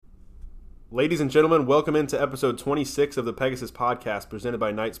Ladies and gentlemen, welcome into episode 26 of the Pegasus Podcast presented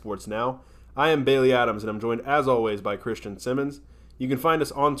by Night Sports Now. I am Bailey Adams, and I'm joined, as always, by Christian Simmons. You can find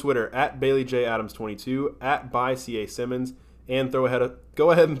us on Twitter at BaileyJAdams22, at ByCASimmons, and go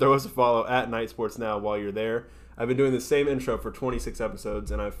ahead and throw us a follow at Night Sports Now while you're there. I've been doing the same intro for 26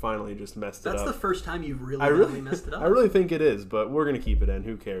 episodes, and I finally just messed it up. That's the first time you've really messed it up. I really think it is, but we're going to keep it in.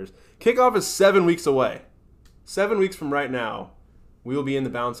 Who cares? Kickoff is 7 weeks away. 7 weeks from right now, we will be in the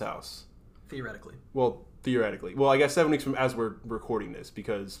bounce house. Theoretically. Well, I guess 7 weeks from as we're recording this,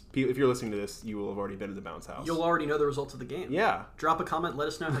 because if you're listening to this, you will have already been to the bounce house. You'll already know the results of the game. Yeah. Drop a comment, let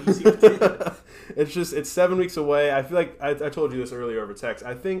us know how you see it. It's 7 weeks away. I feel like I told you this earlier over text.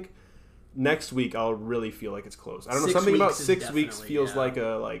 I think next week I'll really feel like it's close. I don't know, something about 6 weeks feels like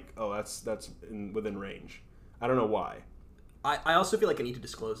that's within range. I don't know why. I also feel like I need to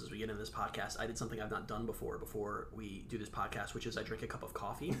disclose as we get into this podcast, I did something I've not done before we do this podcast, which is I drink a cup of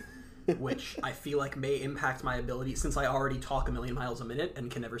coffee, which I feel like may impact my ability, since I already talk a million miles a minute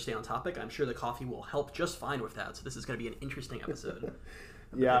and can never stay on topic. I'm sure the coffee will help just fine with that, so this is going to be an interesting episode of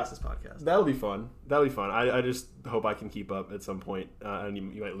the Pegasus Podcast. That'll be fun. I just hope I can keep up at some point, and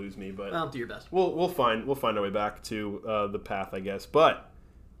you might lose me, but I'll do your best. We'll find our way back to the path, I guess, but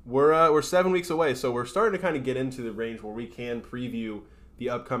we're 7 weeks away, so we're starting to kind of get into the range where we can preview the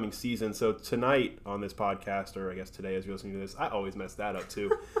upcoming season. So tonight on this podcast, or I guess today as you're listening to this, I always mess that up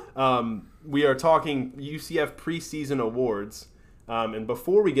too. We are talking UCF Preseason awards, and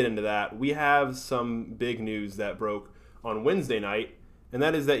before we get into that, we have some big news that broke on Wednesday night, and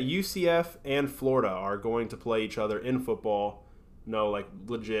that is that UCF and Florida are going to play each other in football. No, like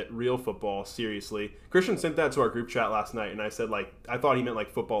legit, real football, seriously. Christian sent that to our group chat last night, and I said, I thought he meant like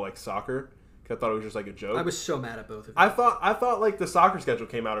football, like soccer. I thought it was just like a joke. I was so mad at both of you. I thought like the soccer schedule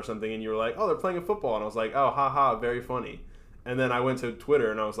came out or something, and you were like, oh, they're playing a football. And I was like, oh, haha, very funny. And then I went to Twitter,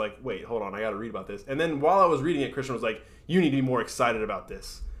 and I was like, wait, hold on, I got to read about this. And then while I was reading it, Christian was like, you need to be more excited about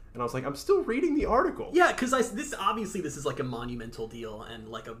this. And I was like, I'm still reading the article. Yeah, because this is like a monumental deal and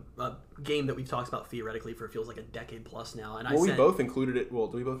like a game that we've talked about theoretically for it feels like a decade plus now. And we both included it. Well,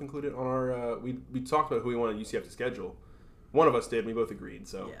 do we both include it on our? We talked about who we wanted UCF to schedule. One of us did. And we both agreed.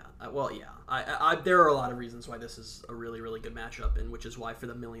 So yeah. There are a lot of reasons why this is a really, really good matchup, and which is why for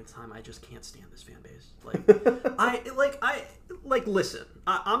the millionth time I just can't stand this fan base. Listen.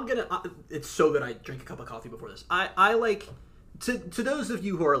 I'm gonna. It's so good. I drink a cup of coffee before this. To those of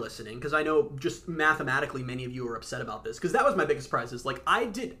you who are listening, because I know just mathematically many of you are upset about this, because that was my biggest surprise. Is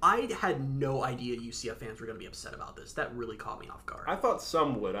I had no idea UCF fans were going to be upset about this. That really caught me off guard. I thought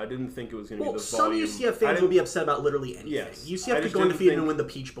some would. I didn't think it was going to be the some volume. UCF fans would be upset about literally anything. Yes, UCF could go undefeated and win the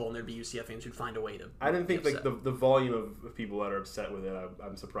Peach Bowl, and there'd be UCF fans who'd find a way to. I didn't think like the volume of people that are upset with it.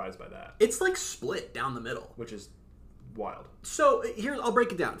 I'm surprised by that. It's like split down the middle, which is wild. So I'll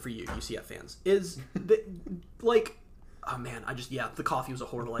break it down for you, UCF fans. Oh man, the coffee was a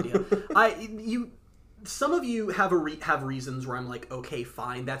horrible idea. Some of you have reasons where I'm like, okay,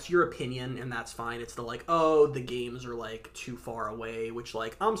 fine, that's your opinion, and that's fine. It's the games are like too far away, which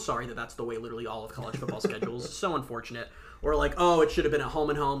I'm sorry that's the way literally all of college football schedules. So unfortunate. Or it should have been a home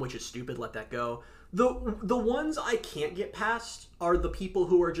and home, which is stupid. Let that go. The ones I can't get past are the people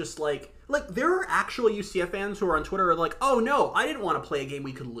who are just like there are actual UCF fans who are on Twitter are like, oh no, I didn't want to play a game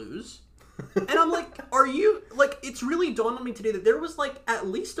we could lose. And I'm like, are you, it's really dawned on me today that there was, at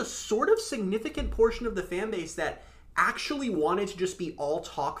least a sort of significant portion of the fan base that actually wanted to just be all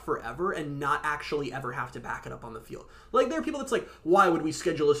talk forever and not actually ever have to back it up on the field. There are people that's like, why would we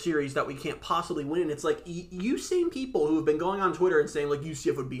schedule a series that we can't possibly win? And it's like, you same people who have been going on Twitter and saying,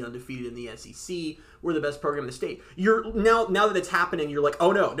 UCF would be undefeated in the SEC, we're the best program in the state. You're, now that it's happening, you're like,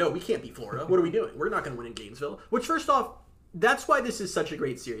 oh no, we can't beat Florida. What are we doing? We're not going to win in Gainesville. Which, first off, that's why this is such a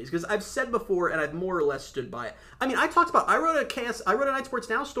great series, because I've said before, and I've more or less stood by it. I mean, I wrote a Night Sports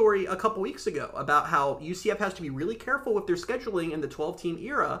Now story a couple weeks ago about how UCF has to be really careful with their scheduling in the 12-team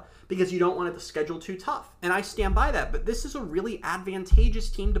era because you don't want it to schedule too tough. And I stand by that, but this is a really advantageous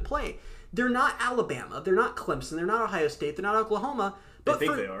team to play. They're not Alabama, they're not Clemson, they're not Ohio State, they're not Oklahoma. But they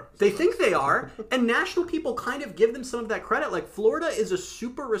think they are. They think they are, and national people kind of give them some of that credit. Florida is a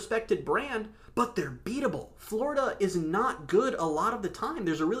super respected brand, but they're beatable. Florida is not good a lot of the time.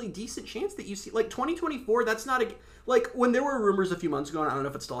 There's a really decent chance that you see, 2024, that's not a, when there were rumors a few months ago, and I don't know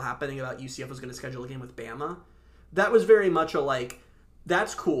if it's still happening, about UCF was going to schedule a game with Bama, that was very much a,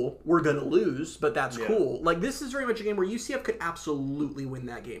 that's cool. We're going to lose, but that's cool. This is very much a game where UCF could absolutely win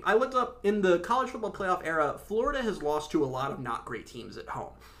that game. I looked up, in the college football playoff era, Florida has lost to a lot of not great teams at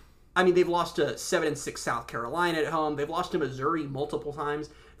home. I mean, they've lost to 7-6 South Carolina at home. They've lost to Missouri multiple times.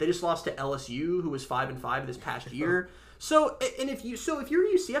 They just lost to LSU, who was 5-5 this past year. So if you're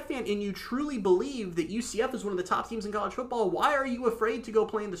a UCF fan and you truly believe that UCF is one of the top teams in college football, why are you afraid to go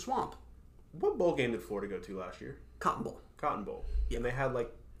play in the swamp? What bowl game did Florida go to last year? Cotton Bowl. Cotton Bowl. Yeah. And they had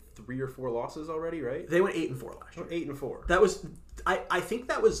like 3 or 4 losses already, right? They went 8-4 last year. 8-4. That was, I think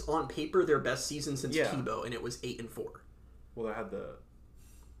that was on paper their best season since Tebow, and it was 8-4. Well,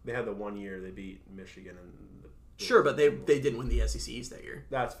 they had the 1 year they beat Michigan and. Sure, but they didn't win the SEC East that year.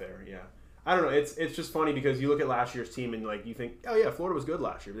 That's fair. Yeah. I don't know. It's just funny because you look at last year's team and like you think, oh yeah, Florida was good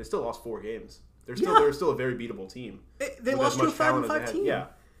last year, but they still lost 4 games. They're still a very beatable team. They lost to a 5-5 team. Yeah.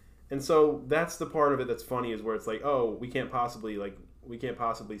 And so that's the part of it that's funny is where it's like, oh, we can't possibly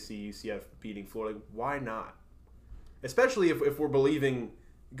see UCF beating Florida. Like, why not? Especially if we're believing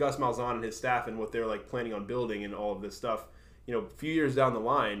Gus Malzahn and his staff and what they're like planning on building and all of this stuff. You know, a few years down the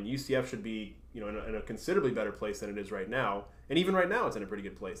line, UCF should be, you know, in a considerably better place than it is right now. And even right now, it's in a pretty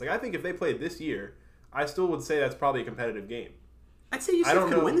good place. Like I think if they played this year, I still would say that's probably a competitive game. I'd say UCF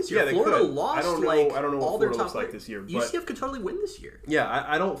could win this year. Yeah, Florida lost. I don't know what all Florida their top looks like this year. But UCF could totally win this year. Yeah,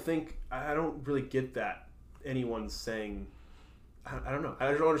 I don't really get that anyone's saying. I don't know.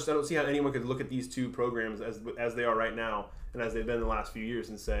 I don't understand. I don't see how anyone could look at these two programs as they are right now and as they've been in the last few years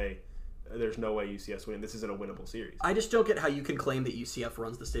and say there's no way UCF's winning. This isn't a winnable series. I just don't get how you can claim that UCF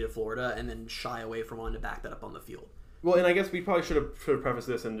runs the state of Florida and then shy away from wanting to back that up on the field. Well, and I guess we probably should have prefaced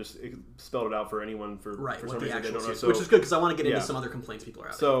this and just spelled it out for anyone for some reason they don't know. So, which is good because I want to get into some other complaints people are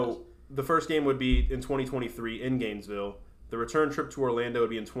having. So the first game would be in 2023 in Gainesville. The return trip to Orlando would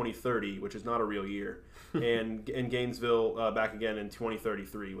be in 2030, which is not a real year. And in Gainesville back again in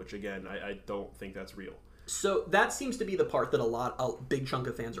 2033, which again, I don't think that's real. So that seems to be the part that a big chunk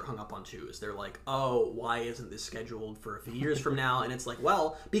of fans are hung up on too, is they're like, oh, why isn't this scheduled for a few years from now? And it's like,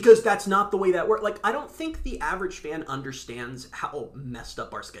 well, because that's not the way that works. Like, I don't think the average fan understands how messed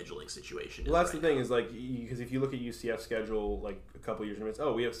up our scheduling situation is. Well, that's the thing is like, because if you look at UCF's schedule, like a couple years ago, it's,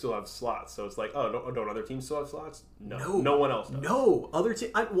 oh, we still have slots. So it's like, oh, don't other teams still have slots? No one else does. No,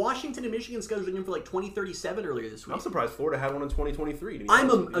 Washington and Michigan scheduled a game for like 2037 earlier this week. I'm surprised Florida had one in 2023.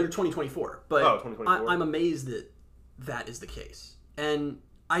 Or 2024, but 2024. I'm amazed that is the case. And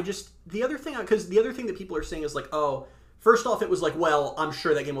the other thing that people are saying is like, oh, first off, it was like, well, I'm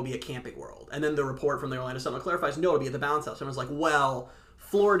sure that game will be at Camping World. And then the report from the Orlando Sentinel clarifies, no, it'll be at the Bounce House. And I was like, well,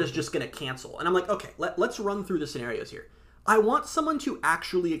 Florida's just going to cancel. And I'm like, okay, let's run through the scenarios here. I want someone to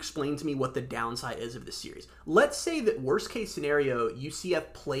actually explain to me what the downside is of this series. Let's say that worst case scenario,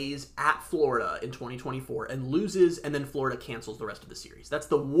 UCF plays at Florida in 2024 and loses, and then Florida cancels the rest of the series. That's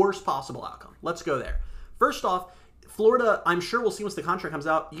the worst possible outcome. Let's go there. First off, Florida, I'm sure we'll see once the contract comes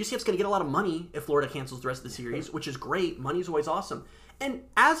out, UCF's going to get a lot of money if Florida cancels the rest of the series, which is great. Money's always awesome. And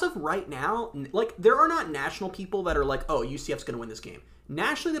as of right now, like, there are not national people that are like, oh, UCF's going to win this game.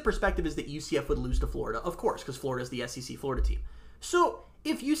 Nationally, the perspective is that UCF would lose to Florida, of course, because Florida is the SEC Florida team. So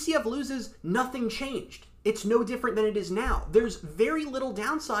if UCF loses, nothing changed. It's no different than it is now. There's very little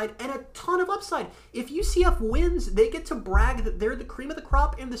downside and a ton of upside. If UCF wins, they get to brag that they're the cream of the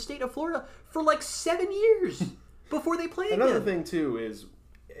crop in the state of Florida for like 7 years before they play again. Another thing, too, is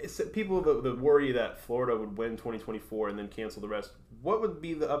people that worry that Florida would win 2024 and then cancel the rest. What would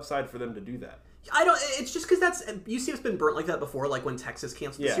be the upside for them to do that? It's just because UCF's been burnt like that before, like when Texas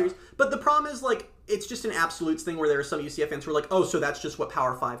canceled the series. But the problem is, like, it's just an absolutes thing where there are some UCF fans who are like, oh, so that's just what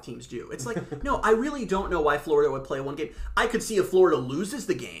Power 5 teams do. It's like, no, I really don't know why Florida would play one game. I could see if Florida loses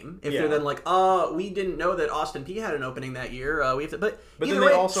the game, if they're then like, we didn't know that Austin Peay had an opening that year. We have to, but then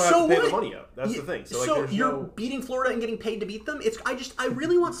they also have to pay the money up. That's the thing. So you're beating Florida and getting paid to beat them? I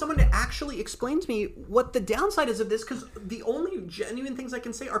really want someone to actually explain to me what the downside is of this, because the only genuine things I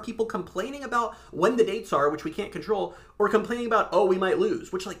can say are people complaining about when the dates are, which we can't control, or complaining about, oh, we might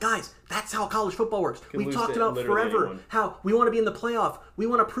lose, which, like, guys, that's how college football works. We've talked about forever how we want to be in the playoff. We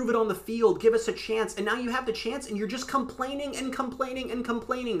want to prove it on the field. Give us a chance. And now you have the chance, and you're just complaining and complaining and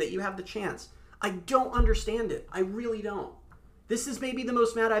complaining that you have the chance. I don't understand it. I really don't. This is maybe the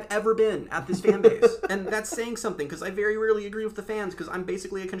most mad I've ever been at this fan base. And that's saying something, because I very rarely agree with the fans, because I'm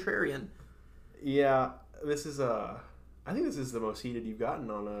basically a contrarian. Yeah, I think this is the most heated you've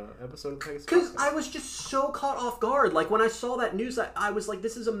gotten on an episode of the Pegasus Podcast. Because I was just so caught off guard. Like, when I saw that news, I was like,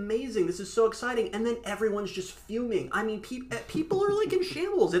 this is amazing. This is so exciting. And then everyone's just fuming. I mean, people are, like, in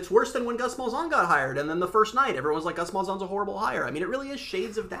shambles. It's worse than when Gus Malzahn got hired. And then the first night, everyone's like, Gus Malzahn's a horrible hire. I mean, it really is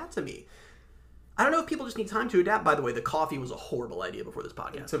shades of that to me. I don't know if people just need time to adapt. By the way, the coffee was a horrible idea before this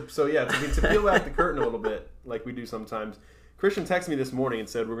podcast. To peel back the curtain a little bit, like we do sometimes, Christian texted me this morning and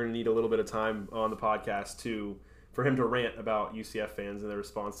said we're going to need a little bit of time on the podcast for him to rant about UCF fans and their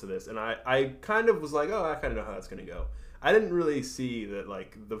response to this. And I kind of was like, oh, I kind of know how that's going to go. I didn't really see that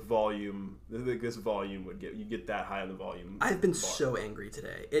like the volume, this volume would get that high on the volume. I've been so angry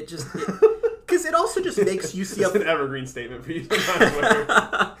today. Because it also just makes UCF... It's an evergreen statement for you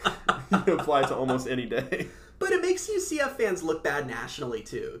to apply to almost any day. But it makes UCF fans look bad nationally,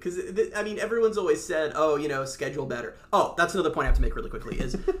 too. Because, I mean, everyone's always said, oh, schedule better. Oh, that's another point I have to make really quickly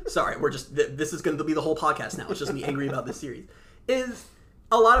is, sorry, this is going to be the whole podcast now. It's just me angry about this series. Is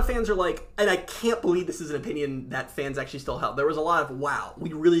a lot of fans are like, and I can't believe this is an opinion that fans actually still held. There was a lot of, wow,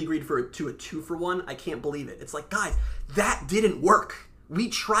 we really agreed to a 2-for-1. I can't believe it. It's like, guys, that didn't work. We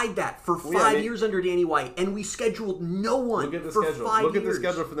tried that for 5 years under Danny White, and we scheduled no one for 5 years. Look at the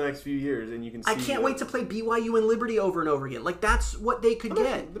schedule for the next few years, and you can see... I can't wait to play BYU and Liberty over and over again. Like, that's what they could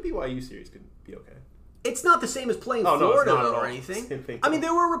get. The BYU series could be okay. It's not the same as playing Florida, though, or anything. Thing. I mean,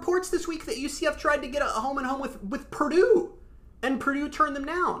 there were reports this week that UCF tried to get a home-and-home with Purdue. And Purdue turned them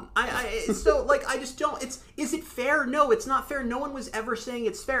down. I just don't. Is it fair? No, it's not fair. No one was ever saying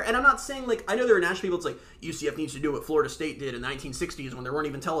it's fair. And I'm not saying, like, I know there are national people. It's like UCF needs to do what Florida State did in the 1960s when there weren't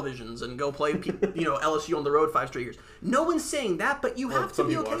even televisions and go play, LSU on the road 5 straight years. No one's saying that, but you have to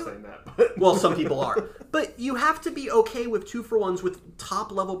be okay. Some people are saying that. But. Well, some people are, but you have to be okay with 2-for-1s with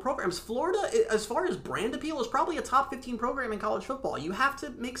top level programs. Florida, as far as brand appeal, is probably a top 15 program in college football. You have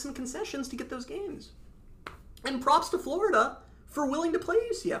to make some concessions to get those games. And props to Florida for willing to play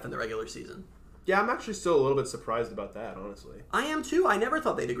UCF in the regular season. Yeah, I'm actually still a little bit surprised about that, honestly. I am too. I never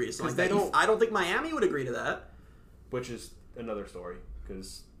thought they'd agree to something like that. I don't think Miami would agree to that. Which is another story,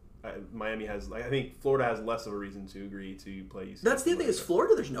 because Miami has... I think Florida has less of a reason to agree to play UCF. That's the other thing is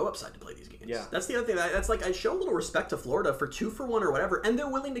Florida, there's no upside to play these games. Yeah. That's the other thing. That's like, I show a little respect to Florida for 2-for-1 or whatever, and they're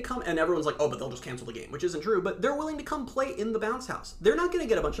willing to come, and everyone's like, oh, but they'll just cancel the game, which isn't true, but they're willing to come play in the bounce house. They're not going to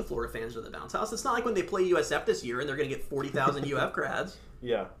get a bunch of Florida fans to the bounce house. It's not like when they play USF this year and they're going to get 40,000 UF grads.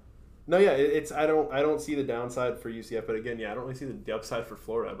 Yeah. No, yeah, I don't see the downside for UCF, but again, I don't really see the upside for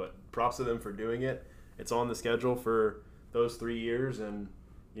Florida, but props to them for doing it. It's on the schedule for those 3 years, and,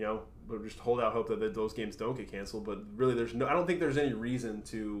 we'll just hold out hope that those games don't get canceled, but really I don't think there's any reason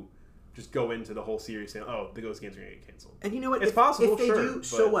to just go into the whole series saying, oh, those games are going to get canceled. And you know what? It's possible, if they sure, do,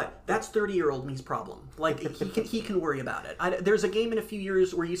 so what? That's 30-year-old me's problem. Like, he can worry about it. There's a game in a few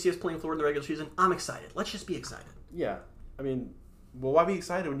years where UCF's playing Florida in the regular season. I'm excited. Let's just be excited. Yeah. I mean, well, why be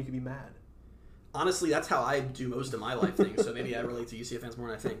excited when you can be mad? Honestly, that's how I do most of my life things, so maybe I relate to UCF fans more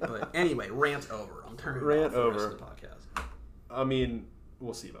than I think. But anyway, rant over. I'm turning it off for the rest of the podcast. I mean,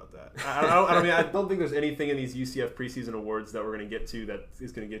 we'll see about that. I don't think there's anything in these UCF preseason awards that we're going to get to that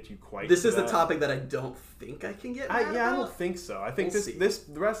is going to get you quite. This is the topic that I don't think I can get mad about. I don't think so. I think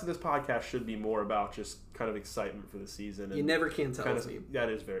the rest of this podcast should be more about just kind of excitement for the season. And you never can tell me. That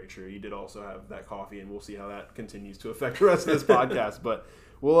is very true. You did also have that coffee, and we'll see how that continues to affect the rest of this podcast. But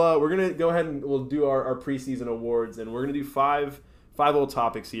we're going to go ahead and we'll do our preseason awards, and we're going to do five little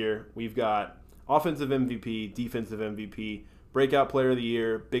topics here. We've got offensive MVP, defensive MVP, breakout player of the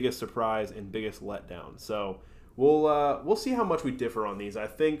year, biggest surprise, and biggest letdown. So we'll see how much we differ on these. I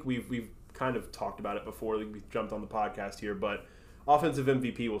think we've kind of talked about it before we jumped on the podcast here, but offensive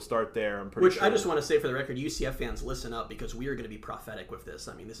MVP, we'll start there. I'm pretty sure. I just want to say for the record, UCF fans, listen up, because we are going to be prophetic with this.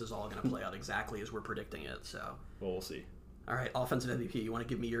 I mean, this is all going to play out exactly as we're predicting it. So we'll see. All right, offensive MVP. You want to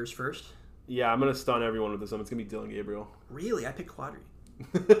give me yours first? Yeah, I'm going to stun everyone with this one. It's going to be Dylan Gabriel. Really? I picked Quadri.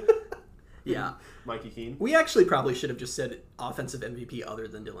 Yeah. Mikey Keene. We actually probably should have just said offensive MVP other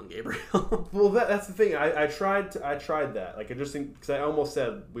than Dylan Gabriel. Well, that's the thing. I tried that. Like, I just think, because I almost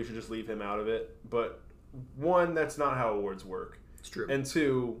said we should just leave him out of it. But one, that's not how awards work. It's true. And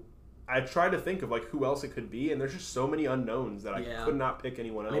two, I tried to think of like who else it could be, and there's just so many unknowns that I could not pick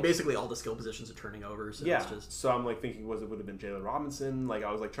anyone else. I mean, basically all the skill positions are turning over. So it's just... So I'm like thinking, would have been Jalen Robinson? Like,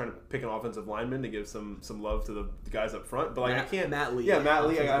 I was like trying to pick an offensive lineman to give some love to the guys up front, but like I can't. Matt Lee. Yeah, Matt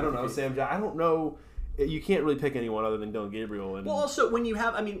Lee. I don't know. Sam. I don't know. You can't really pick anyone other than Dylan Gabriel. And well, also when you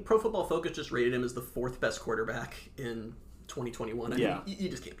have, Pro Football Focus just rated him as the 4th best quarterback in 2021. I mean, you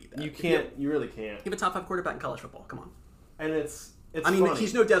just can't beat that. You can't. You really can't. You have a top 5 quarterback in college football. Come on. And it's funny.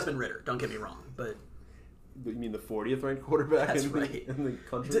 He's no Desmond Ridder. Don't get me wrong, but you mean the 40th ranked quarterback in the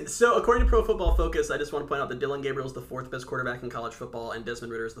country? So according to Pro Football Focus, I just want to point out that Dylan Gabriel is the 4th best quarterback in college football, and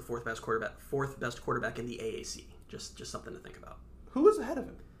Desmond Ridder is the 4th best quarterback in the AAC. Just something to think about. Who was ahead of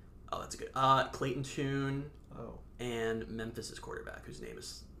him? Oh, that's good. Clayton Tune. Oh. And Memphis's quarterback, whose name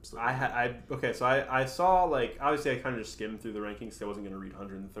is. So I saw, like, obviously I kind of just skimmed through the rankings, so I wasn't going to read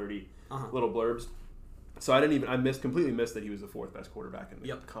 130 little blurbs. So I completely missed that he was the 4th best quarterback in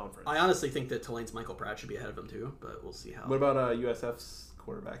the conference. I honestly think that Tulane's Michael Pratt should be ahead of him too, but we'll see how. What about USF's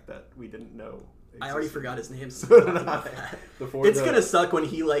quarterback that we didn't know? I already forgot his name. So did I. It's gonna suck when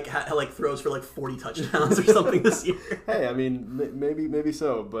he throws for like 40 touchdowns or something this year. Hey, I mean, maybe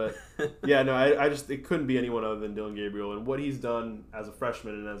so, but yeah, no, I just it couldn't be anyone other than Dillon Gabriel, and what he's done as a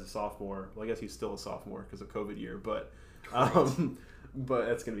freshman and as a sophomore. Well, I guess he's still a sophomore because of COVID year, but but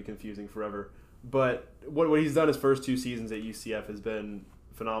that's gonna be confusing forever. But what he's done his first 2 seasons at UCF has been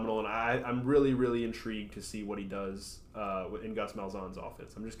phenomenal, and I'm really, really intrigued to see what he does in Gus Malzahn's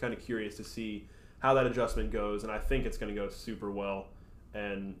offense. I'm just kind of curious to see how that adjustment goes, and I think it's going to go super well.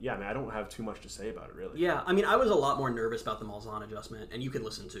 And yeah, I mean, I don't have too much to say about it, really. Yeah, I mean, I was a lot more nervous about the Malzahn adjustment, and you can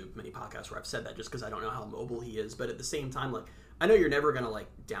listen to many podcasts where I've said that just because I don't know how mobile he is. But at the same time, like, I know you're never going to like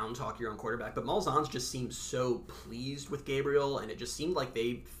down talk your own quarterback, but Malzahn's just seemed so pleased with Gabriel, and it just seemed like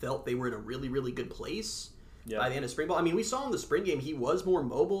they felt they were in a really, really good place. Yeah. By the end of spring ball. I mean, we saw in the spring game he was more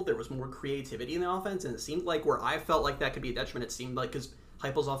mobile. There was more creativity in the offense, and it seemed like where I felt like that could be a detriment, it seemed like because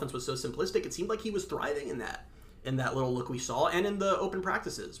Heupel's offense was so simplistic, it seemed like he was thriving in that little look we saw, and in the open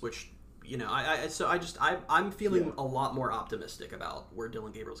practices, which I'm feeling a lot more optimistic about where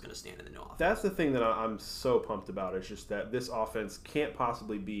Dillon Gabriel's going to stand in the new offense. That's the thing that I'm so pumped about. Is just that this offense can't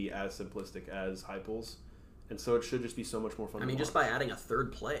possibly be as simplistic as Heupel's. And so it should just be so much more fun. I mean, just by adding a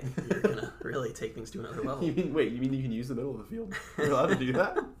third play, you're going to really take things to another level. You mean you can use the middle of the field? You're allowed to do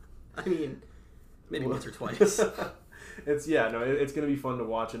that? I mean, maybe once or twice. It's going to be fun to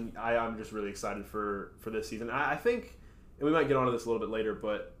watch, and I'm just really excited for this season. I think, and we might get onto this a little bit later,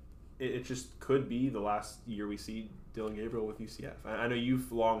 but it just could be the last year we see Dillon Gabriel with UCF. I know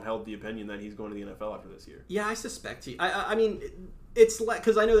you've long held the opinion that he's going to the NFL after this year. Yeah, I suspect he. I mean, it's like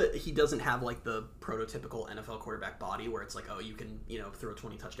because I know that he doesn't have like the prototypical NFL quarterback body where it's like, oh, you can throw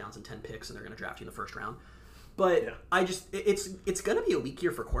 20 touchdowns and 10 picks and they're going to draft you in the first round. But yeah. It's going to be a weak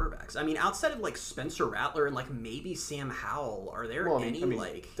year for quarterbacks. I mean, outside of like Spencer Rattler and like maybe Sam Howell, are there any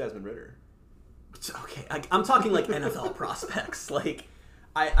like Desmond Ridder? Okay, I'm talking like NFL prospects. Like,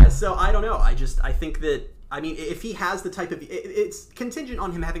 so I don't know. I think that. I mean, if he has the type of... It's contingent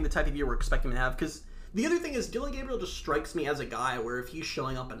on him having the type of year we're expecting him to have, because the other thing is Dillon Gabriel just strikes me as a guy where if he's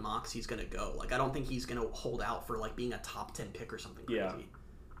showing up in mocks, he's going to go. Like, I don't think he's going to hold out for, like, being a top 10 pick or something crazy.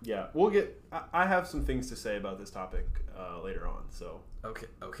 Yeah. We'll get... I have some things to say about this topic later on, so... Okay.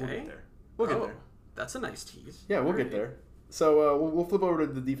 We'll get there. We'll get there. That's a nice tease. Yeah, we'll get there. So, we'll flip over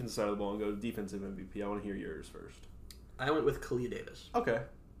to the defensive side of the ball and go to defensive MVP. I want to hear yours first. I went with Kalia Davis. Okay.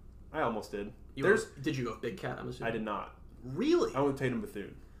 I almost did. Did you go with Big Cat, I'm assuming? I did not. Really? I went with Tatum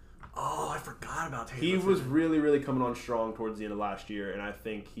Bethune. Oh, I forgot about Tatum He Bethune. was really, really coming on strong towards the end of last year, and I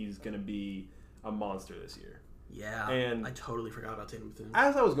think he's going to be a monster this year. Yeah, and I totally forgot about Tatum Bethune.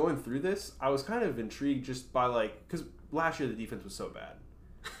 As I was going through this, I was kind of intrigued just by, like, because last year the defense was so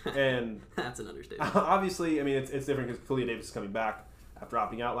bad. And that's an understatement. Obviously, I mean, it's different because Kalia Davis is coming back after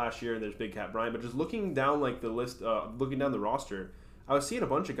opting out last year, and there's Big Cat Bryant. But just looking down, like, the list, looking down the roster, I was seeing a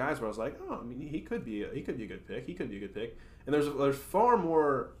bunch of guys where I was like, oh, I mean, he could be a good pick. He could be a good pick. And there's far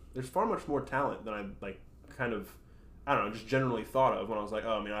much more talent than I like kind of, I don't know, just generally thought of when I was like,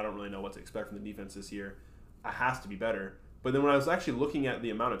 oh, I mean, I don't really know what to expect from the defense this year. It has to be better. But then when I was actually looking at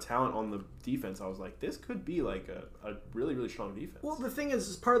the amount of talent on the defense, I was like, this could be like a really, really strong defense. Well, the thing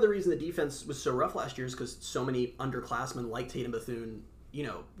is part of the reason the defense was so rough last year is because so many underclassmen like Tatum Bethune,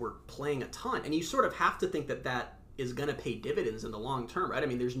 were playing a ton. And you sort of have to think that is going to pay dividends in the long term, right? I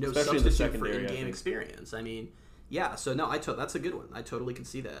mean, there's no Especially substitute for in-game experience. I mean, yeah, so no, that's a good one. I totally can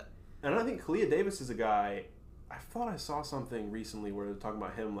see that. And I think Kalia Davis is a guy, I thought I saw something recently where they're talking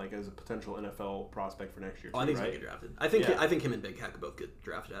about him like as a potential NFL prospect for next year too, I think he's going to get drafted. I think him and Big Cat could both get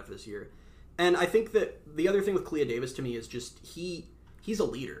drafted after this year. And I think that the other thing with Kalia Davis to me is just he's a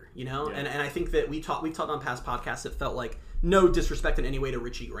leader, Yeah. And I think that we've talked on past podcasts that felt like, no disrespect in any way to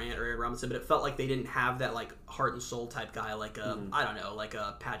Richie Grant or Aaron Robinson, but it felt like they didn't have that like heart and soul type guy like I don't know, like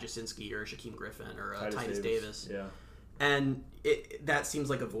a Pat Jasinski or Shaquem Griffin or Titus Davis. Yeah. And that seems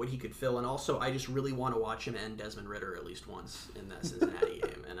like a void he could fill. And also, I just really want to watch him end Desmond Ridder at least once in that Cincinnati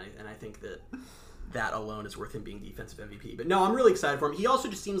game. And I think that alone is worth him being defensive MVP. But no, I'm really excited for him. He also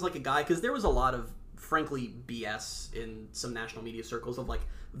just seems like a guy, because there was a lot of, frankly, BS in some national media circles of like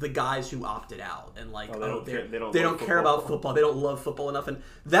the guys who opted out and like they don't care about football, they don't love football enough, and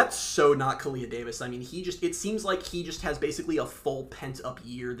that's so not Kalia Davis. I mean, it seems like he just has basically a full pent up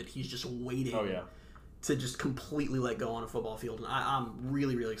year that he's just waiting to just completely let go on a football field, and I'm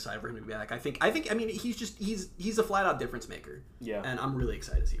really, really excited for him to be back. I think I mean he's a flat out difference maker. Yeah, and I'm really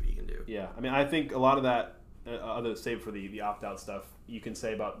excited to see what he can do. Yeah, I mean I think a lot of that, other save for the opt out stuff, you can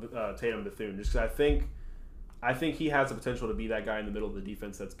say about Tatum Bethune, just because I think he has the potential to be that guy in the middle of the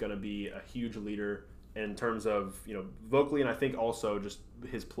defense that's going to be a huge leader, in terms of vocally, and I think also just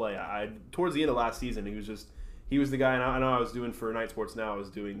his play. Towards the end of last season, he was the guy. And I know I was doing for Night Sports Now. I was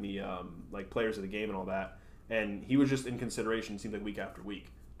doing the players of the game and all that, and he was just in consideration. It seemed like week after week,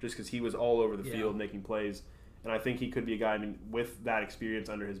 just because he was all over the field making plays. And I think he could be a guy. I mean, with that experience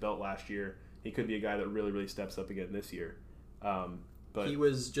under his belt last year, he could be a guy that really steps up again this year. But he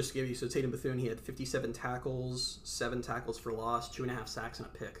was just to give you so Tatum Bethune. He had 57 tackles, 7 tackles for loss, 2.5 sacks, and a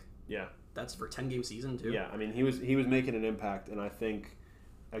pick. Yeah, that's for 10-game season too. Yeah, I mean he was making an impact, and I think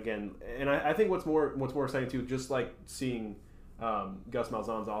again, and I think what's more exciting too, just like seeing Gus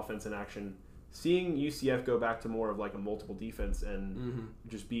Malzahn's offense in action, seeing UCF go back to more of like a multiple defense and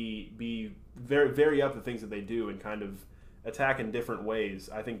just be very very up the things that they do and kind of attack in different ways.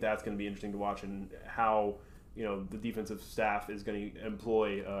 I think that's going to be interesting to watch, and how the defensive staff is going to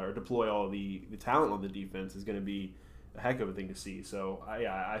employ or deploy all of the talent on the defense is going to be a heck of a thing to see. So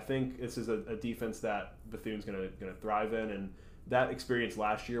I think this is a defense that Bethune's going to thrive in, and that experience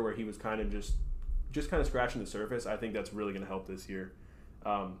last year where he was kind of just kind of scratching the surface, I think that's really going to help this year,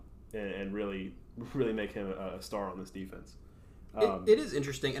 and really make him a star on this defense. It is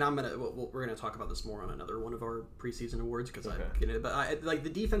interesting, and we're gonna talk about this more on another one of our preseason awards because I get it. But like the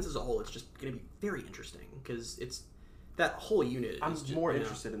defense as a whole, it's just gonna be very interesting because it's that whole unit. I'm more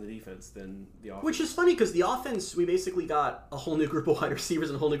interested in the defense than the offense, which is funny because the offense, we basically got a whole new group of wide receivers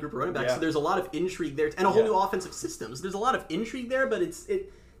and a whole new group of running backs. Yeah. So there's a lot of intrigue there, and a whole new offensive system. So there's a lot of intrigue there, but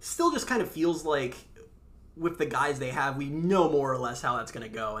it still just kind of feels like, with the guys they have, we know more or less how that's going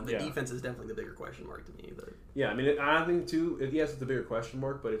to go, and the defense is definitely the bigger question mark to me. But yeah, I mean, I think too. Yes, it's a bigger question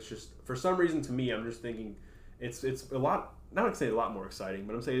mark, but it's just for some reason to me, I'm just thinking it's a lot. Not to say a lot more exciting,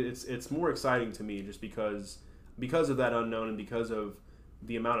 but I'm saying it's more exciting to me just because of that unknown and because of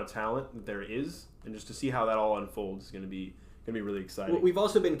the amount of talent that there is, and just to see how that all unfolds is going to be really exciting. Well, we've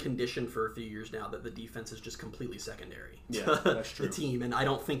also been conditioned for a few years now that the defense is just completely secondary to that's true. the team, and I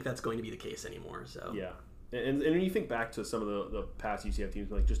don't think that's going to be the case anymore. So yeah. And when you think back to some of the past UCF teams,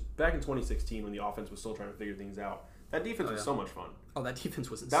 like just back in 2016 when the offense was still trying to figure things out, that defense was so much fun. Oh, that defense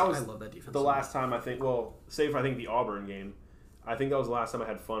was insane. I love that defense. The last time I think, save for the Auburn game, I think that was the last time I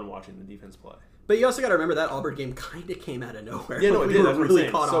had fun watching the defense play. But you also got to remember that Auburn game kind of came out of nowhere. Yeah, no, it did. That's really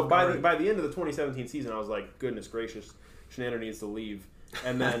caught so off by guard. the end of the 2017 season, I was like, goodness gracious, Shenander needs to leave.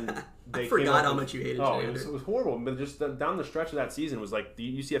 And then they I forgot how much you hated Shenander. It was horrible. But just down the stretch of that season was like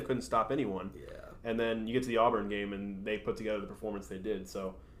the UCF couldn't stop anyone. Yeah. And then you get to the Auburn game, and they put together the performance they did.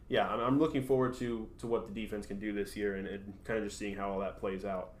 So, yeah, I'm looking forward to what the defense can do this year and kind of just seeing how all that plays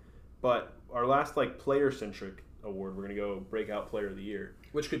out. But our last, player-centric award, we're going to go Breakout Player of the Year.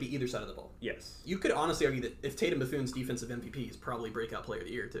 Which could be either side of the ball. Yes. You could honestly argue that if Tatum Bethune's defensive MVP is probably Breakout Player of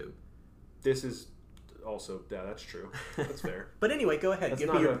the Year, too. This is also, yeah, that's true. That's fair. But anyway, go ahead. That's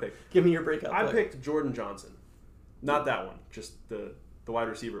Give me your breakout player. I picked Jordan Johnson. Not that one, just the wide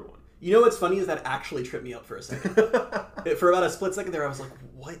receiver one. You know what's funny is that actually tripped me up for a second. For about a split second there, I was like,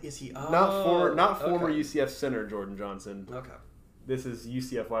 "What is he?" Oh, not former UCF center Jordan Johnson. Okay. This is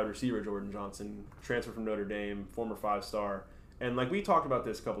UCF wide receiver Jordan Johnson, transfer from Notre Dame, former 5-star, and we talked about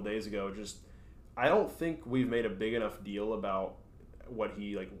this a couple days ago. Just I don't think we've made a big enough deal about what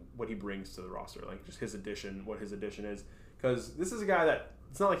he brings to the roster, just his addition, what his addition is, because this is a guy that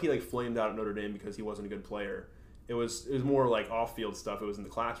it's not like he flamed out at Notre Dame because he wasn't a good player. It was more off-field stuff. It was in the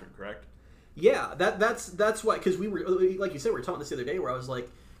classroom, correct? Yeah, that's why, because we were, like you said, we were talking this the other day where I was like,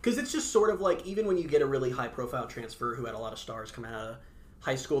 because it's just sort of even when you get a really high-profile transfer who had a lot of stars coming out of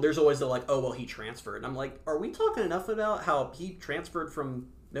high school, there's always the he transferred. And I'm like, are we talking enough about how he transferred from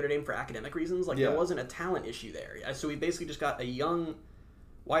Notre Dame for academic reasons? There wasn't a talent issue there. So we basically just got a young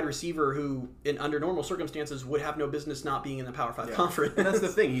wide receiver who, under normal circumstances, would have no business not being in the Power 5 conference. And that's the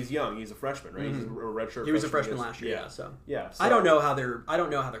thing. He's young. He's a freshman, right? Mm-hmm. He's a redshirt. He was a freshman last year. So So I don't know how they're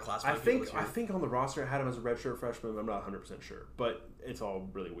classifying. I think on the roster I had him as a redshirt freshman. I'm not 100% sure, but it's all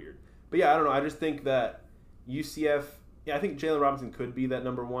really weird. But yeah, I don't know. I just think that UCF. Yeah, I think Jalen Robinson could be that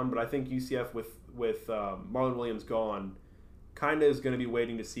number one, but I think UCF with Marlon Williams gone, kind of is going to be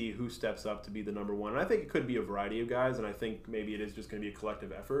waiting to see who steps up to be the number one. And I think it could be a variety of guys, and I think maybe it is just going to be a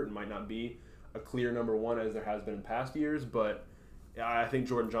collective effort and might not be a clear number one as there has been in past years. But I think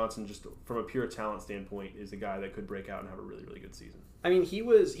Jordan Johnson, just from a pure talent standpoint, is a guy that could break out and have a really, really good season. I mean, he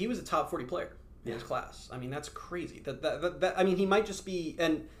was a top 40 player in his class. I mean, that's crazy. That I mean, he might just be,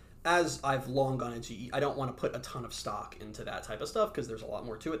 and as I've long gone into, I don't want to put a ton of stock into that type of stuff because there's a lot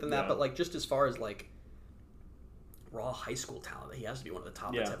more to it than that. But just as far as raw high school talent, he has to be one of the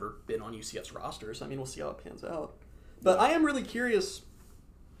top that's ever been on UCF's rosters. I mean, we'll see how it pans out. But I am really curious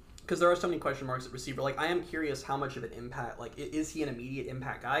because there are so many question marks at receiver. Like, I am curious how much of an impact, like, is he an immediate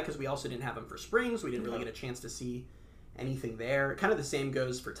impact guy? Because we also didn't have him for spring, so we didn't really get a chance to see anything there. Kind of the same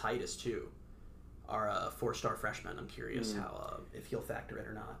goes for Titus, too. Our 4-star freshman. I'm curious how if he'll factor in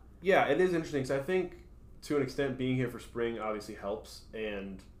or not. Yeah, it is interesting. So I think, to an extent, being here for spring obviously helps.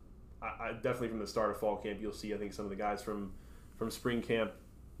 And I definitely from the start of fall camp, you'll see, I think, some of the guys from spring camp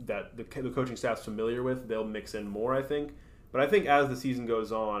that the coaching staff's familiar with, they'll mix in more, I think. But I think as the season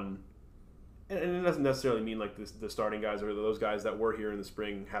goes on, and it doesn't necessarily mean like the starting guys or those guys that were here in the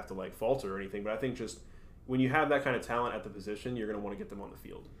spring have to like falter or anything, but I think just when you have that kind of talent at the position, you're going to want to get them on the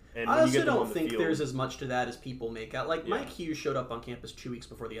field. And I also don't think there's as much to that as people make out. Like, Mike Hughes showed up on campus 2 weeks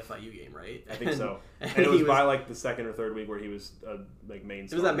before the FIU game, right? I think so. And it was by like the second or third week where he was like main.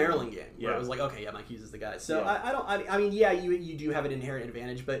 It was that Maryland game where it was like, okay, Mike Hughes is the guy. So I mean, you do have an inherent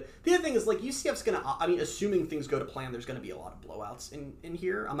advantage, but the other thing is like UCF's gonna. I mean, assuming things go to plan, there's gonna be a lot of blowouts in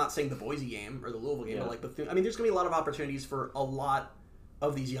here. I'm not saying the Boise game or the Louisville game, but like I mean, there's gonna be a lot of opportunities for a lot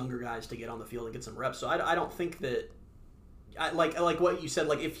of these younger guys to get on the field and get some reps. So I don't think that. Like what you said,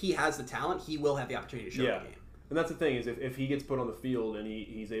 like if he has the talent, he will have the opportunity to show the game. And that's the thing is if he gets put on the field and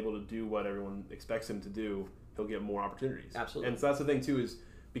he's able to do what everyone expects him to do, he'll get more opportunities. Absolutely. And so that's the thing too is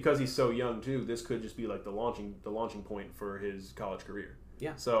because he's so young too, this could just be like the launching point for his college career.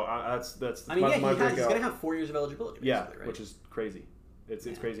 Yeah. So that's. I mean, he's going to have 4 years of eligibility. Right? Which is crazy.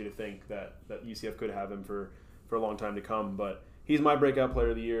 It's crazy to think that UCF could have him for a long time to come, but. He's my breakout player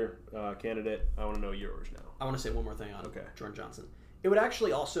of the year candidate. I want to know yours now. I want to say one more thing on Jordan Johnson. It would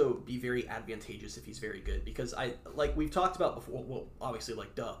actually also be very advantageous if he's very good because we've talked about before. Well, obviously,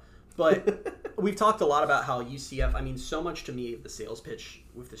 but we've talked a lot about how UCF. I mean, so much to me, the sales pitch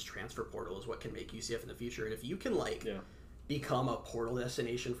with this transfer portal is what can make UCF in the future. And if you can become a portal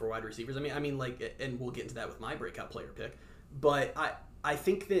destination for wide receivers, I mean, and we'll get into that with my breakout player pick. But I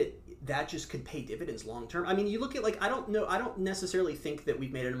think that just could pay dividends long term. I mean, you look at I don't necessarily think that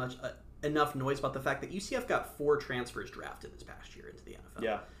we've made enough noise about the fact that UCF got 4 transfers drafted this past year into the NFL.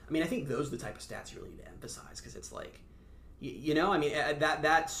 Yeah. I mean, I think those are the type of stats you really need to emphasize because it's like, I mean,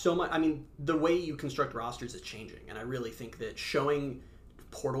 that's so much. I mean, the way you construct rosters is changing, and I really think that showing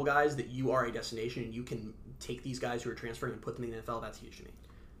portal guys that you are a destination and you can take these guys who are transferring and put them in the NFL, that's huge to me.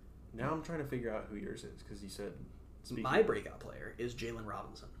 Now I'm trying to figure out who yours is because you said. My breakout player is Jalen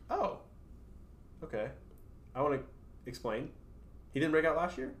Robinson. Oh. Okay. I want to explain. He didn't break out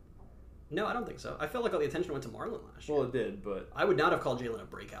last year? No, I don't think so. I felt like all the attention went to Marlon last year. Well, it did, but... I would not have called Jalen a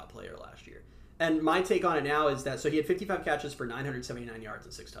breakout player last year. And my take on it now is that... So he had 55 catches for 979 yards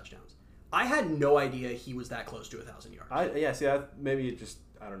and 6 touchdowns. I had no idea he was that close to 1,000 yards. Maybe it just...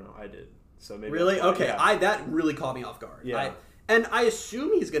 I don't know. I did. So maybe... Really? Okay. Yeah. That really caught me off guard. Yeah. And I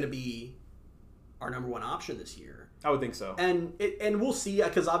assume he's going to be our number 1 option this year. I would think so. And we'll see,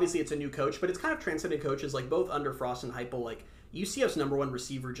 because obviously it's a new coach, but it's kind of transcended coaches, like both under Frost and Heupel, UCF's number 1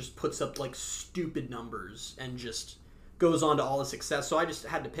 receiver just puts up stupid numbers and just goes on to all the success. So I just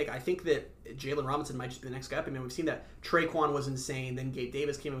had to pick. I think that Jalen Robinson might just be the next guy up. I mean, we've seen that Traquan was insane, then Gabe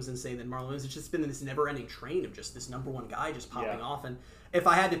Davis came and was insane, then Marlon Williams. It's just been this never-ending train of just this number 1 guy just popping off. And if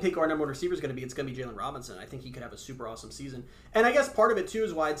I had to pick our number 1 receiver it's going to be Jalen Robinson. I think he could have a super awesome season. And I guess part of it, too,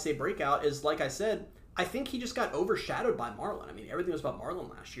 is why I'd say breakout is, like I said, I think he just got overshadowed by Marlon. I mean, everything was about Marlon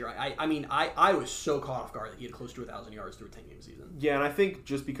last year. I was so caught off guard that he had close to 1,000 yards through a 10-game season. Yeah, and I think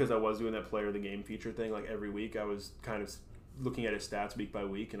just because I was doing that player of the game feature thing, every week, I was kind of looking at his stats week by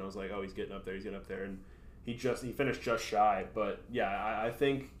week, and I was like, oh, he's getting up there, and he finished just shy. But yeah, I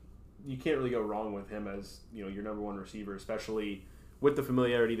think you can't really go wrong with him as your number 1 receiver, especially with the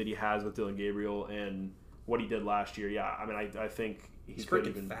familiarity that he has with Dylan Gabriel and what he did last year. Yeah, I mean, I think he's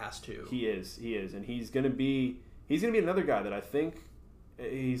freaking fast too. He is, and he's gonna be another guy that I think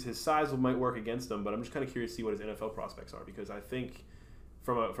his size might work against him. But I'm just kind of curious to see what his NFL prospects are because I think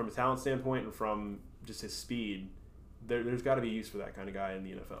from a talent standpoint and from just his speed, there's got to be use for that kind of guy in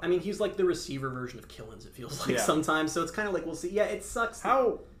the NFL. I mean, he's like the receiver version of Killins. It feels like sometimes. So it's kind of like we'll see. Yeah, it sucks.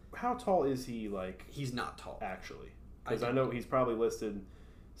 How tall is he? He's not tall actually, because I know he's probably listed.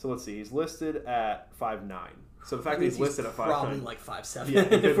 So let's see, he's listed at 5'9". So the fact that he's listed at 5'9", probably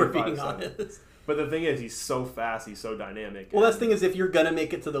 5'7", if we're being honest. But the thing is, he's so fast, he's so dynamic. Well, that's the thing is, if you're gonna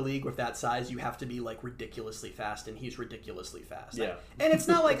make it to the league with that size, you have to be ridiculously fast, and he's ridiculously fast. Yeah. And it's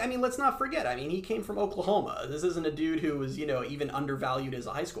not let's not forget. I mean, he came from Oklahoma. This isn't a dude who was even undervalued as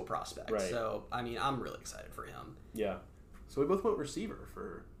a high school prospect. Right. So I mean, I'm really excited for him. Yeah. So we both went receiver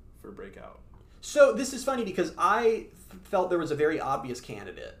for breakout. So this is funny because I felt there was a very obvious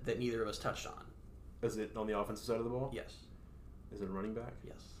candidate that neither of us touched on. Is it on the offensive side of the ball? Yes. Is it a running back?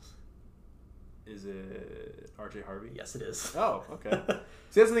 Yes. Is it R.J. Harvey? Yes, it is. Oh, okay.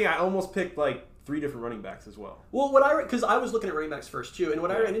 See, that's the thing. I almost picked like 3 different running backs as well. Well, because I was looking at running backs first too, and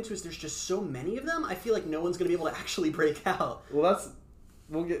what I ran into is there's just so many of them. I feel like no one's going to be able to actually break out. Well,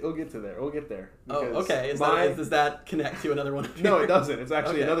 we'll get to there. We'll get there. Oh, okay. Does that connect to another one? No, it doesn't. It's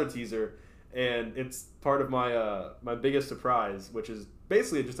actually another teaser, and it's part of my my biggest surprise, which is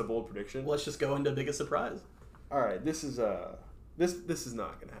basically just a bold prediction. Let's just go into biggest surprise. All right, this is this is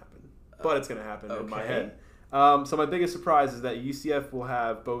not going to happen, but it's going to happen in my head. So my biggest surprise is that UCF will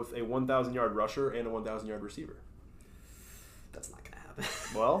have both a 1,000-yard rusher and a 1,000-yard receiver. That's not going to happen.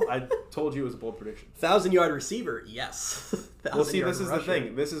 Well, I told you it was a bold prediction. 1,000-yard receiver, yes. Well, see, this is the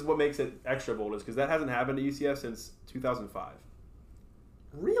thing. This is what makes it extra bold, is because that hasn't happened to UCF since 2005.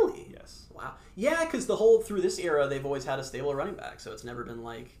 Really? Yes. Wow. Yeah, because through this era, they've always had a stable running back, so it's never been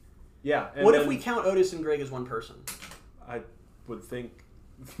like... Yeah. What if we count Otis and Greg as one person? I would think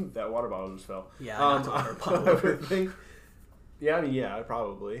that water bottle just fell. Yeah, not the water bottle. I would think. Yeah, I mean,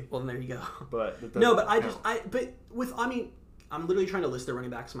 probably. Well, then there you go. But I'm literally trying to list their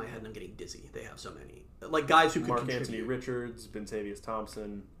running backs in my head, and I'm getting dizzy. They have so many, like guys who could Mark contribute. Anthony Richards, Bentavious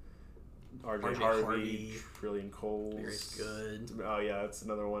Thompson, R.J. Harvey, Trillion Coles. Very good. Oh yeah, that's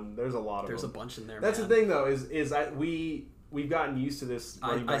another one. There's a lot of them. There's a bunch in there. That's man. the thing though, we've gotten used to this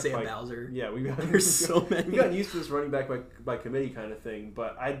running back Isaiah Bowser. Yeah, there's so many. We've gotten used to this running back by committee kind of thing,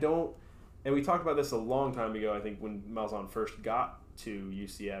 but I don't. And we talked about this a long time ago. I think when Malzahn first got to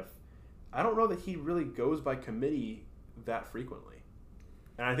UCF, I don't know that he really goes by committee that frequently.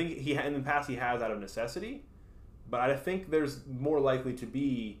 And I think in the past he has out of necessity, but I think there's more likely to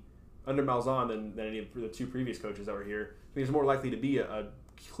be under Malzahn than any of the 2 previous coaches that were here. I think there's more likely to be a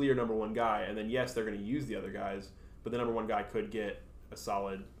clear number 1 guy, and then yes, they're going to use the other guys. But the number 1 guy could get a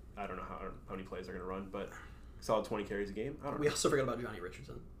solid, I don't know how many plays they're going to run, but a solid 20 carries a game. I don't know. We also forgot about Johnny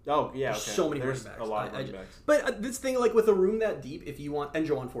Richardson. Oh, yeah, There's so many running backs. A lot of running backs. But this thing, like with a room that deep, if you want, and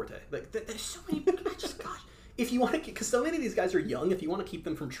Joan Forte, like there's so many, gosh, if you want to, because so many of these guys are young, if you want to keep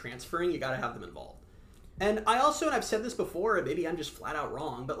them from transferring, you got to have them involved. And I've said this before, and maybe I'm just flat out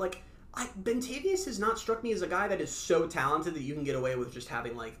wrong, but like, Bentavious has not struck me as a guy that is so talented that you can get away with just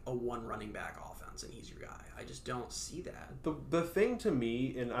having like a 1 running back offense and he's your guy. I just don't see that. The thing to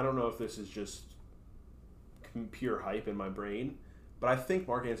me, and I don't know if this is just pure hype in my brain, but I think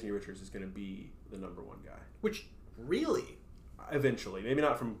Mark Anthony Richards is going to be the number 1 guy. Which, really? Eventually. Maybe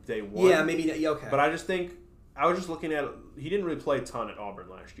not from day 1. Yeah, maybe not. Yeah, okay. But I just think, I was just looking at, he didn't really play a ton at Auburn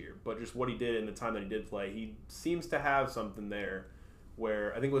last year, but just what he did in the time that he did play, he seems to have something there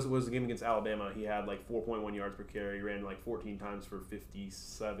where, I think it was the game against Alabama, he had like 4.1 yards per carry, ran like 14 times for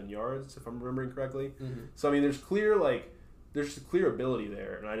 57 yards, if I'm remembering correctly. Mm-hmm. So, I mean, there's clear ability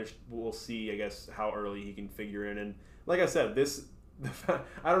there, and we'll see, I guess, how early he can figure in. And like I said,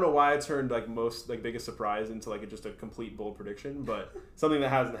 I don't know why I turned like biggest surprise into like just a complete bold prediction, but something that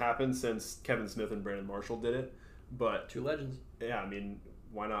hasn't happened since Kevin Smith and Brandon Marshall did it. But 2 legends. Yeah, I mean,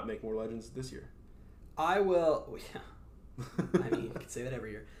 why not make more legends this year? I will. Yeah. I mean, you could say that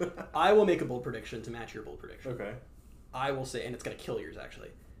every year. I will make a bold prediction to match your bold prediction. Okay. I will say, and it's going to kill yours actually.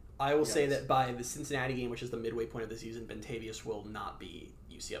 I will say that by the Cincinnati game, which is the midway point of the season, Bentavious will not be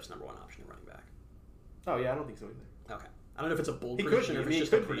UCF's number 1 option at running back. Oh yeah, I don't think so either. Okay. I don't know if it's a bold prediction or if it's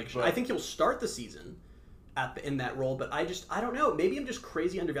just a prediction. I think he'll start the season in that role, but I don't know. Maybe I'm just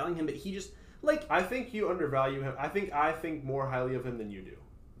crazy undervaluing him, but he just like. I think you undervalue him. I think more highly of him than you do.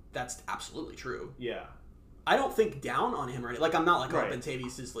 That's absolutely true. Yeah. I don't think down on him or anything. Like, I'm not like, right.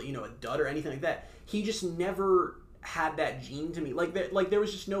 Bentavious is, a dud or anything like that. He just never had that gene to me. Like there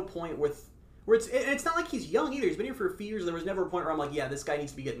was just no point where it's not like he's young either. He's been here for a few years. There was never a point where I'm like, yeah, this guy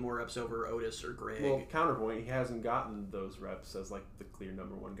needs to be getting more reps over Otis or Greg. Well, counterpoint, he hasn't gotten those reps as like the clear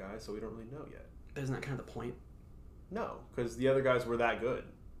number 1 guy, so we don't really know yet. But isn't that kind of the point? No, because the other guys were that good.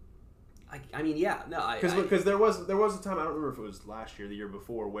 I mean, yeah, no, because there was a time, I don't remember if it was last year, the year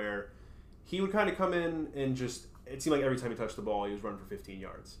before, where he would kind of come in and just, it seemed like every time he touched the ball, he was running for 15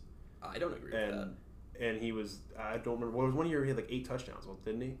 yards. I don't agree with that. And he was, I don't remember, well, it was one year he had like 8 touchdowns,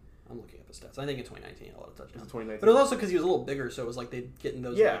 didn't he? I'm looking at the stats. I think in 2019 he had a lot of touchdowns. 2019. But it was also because he was a little bigger, so it was like they'd get in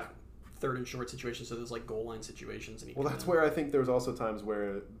those like, 3rd and short situations, so there's like goal line situations. And that's where I think there was also times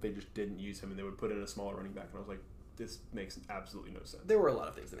where they just didn't use him and they would put in a smaller running back, and I was like, this makes absolutely no sense. There were a lot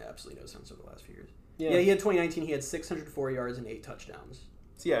of things that made absolutely no sense over the last few years. Yeah, he had 2019, he had 604 yards and 8 touchdowns.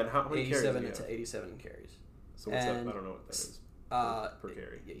 So yeah, and how many carries? 87 carries. So what's that? I don't know what that is per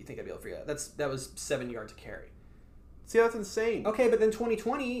carry. Yeah, you think I'd be able to figure that? That was 7 yards a carry. See, that's insane. Okay, but then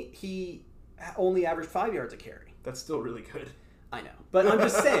 2020 he only averaged 5 yards a carry. That's still really good. I know, but I'm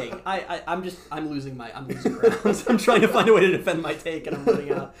just saying. I'm losing ground. I'm trying to find a way to defend my take, and I'm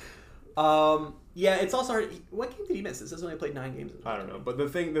running out. Yeah, it's also hard. What game did he miss? This has only played 9 games. I don't know. But the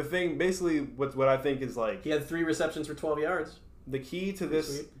thing, basically, what I think is like... He had 3 receptions for 12 yards. The key to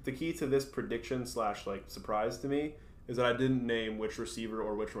this prediction / surprise to me is that I didn't name which receiver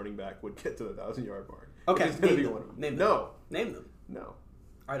or which running back would get to the 1,000-yard mark. Okay, name them. No. Name them. No. All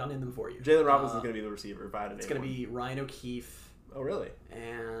right, I'll name them for you. Jalen Robinson's going to be the receiver if I had to name It's going to be Ryan O'Keefe. Oh, really?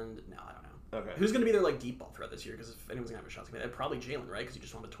 And... No, I don't know. Okay. Who's going to be their deep ball threat this year? Because if anyone's going to have a shot, it's going to be probably Jalen, right? Because you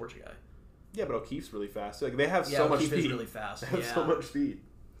just want to torch a guy. Yeah, but O'Keefe's really fast. Like, they have so much speed. O'Keefe is really fast. They have so much speed.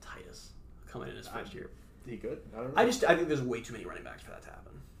 Titus coming in his first year. He good? I don't know. I think there's way too many running backs for that to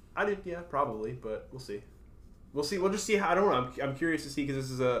happen. Yeah, probably, but we'll see. We'll just see how. I don't know. I'm curious to see because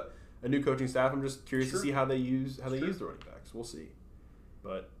this is a new coaching staff. I'm just curious to see how they use the running backs. We'll see.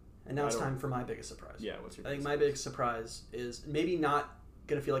 But and now it's time for my biggest surprise. Yeah, what's your? I think my biggest surprise is maybe not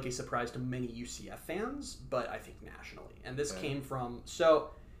going to feel like a surprise to many UCF fans, but I think nationally. And this came from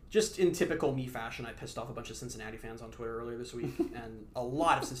just in typical me fashion, I pissed off a bunch of Cincinnati fans on Twitter earlier this week, and a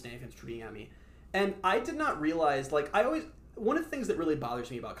lot of Cincinnati fans tweeting at me. And I did not realize, one of the things that really bothers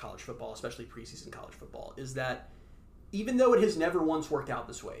me about college football, especially preseason college football, is that even though it has never once worked out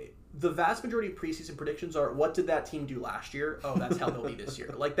this way, the vast majority of preseason predictions are, what did that team do last year? Oh, that's how they'll be this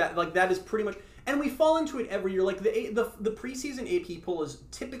year. That is pretty much, and we fall into it every year. Like the preseason AP poll is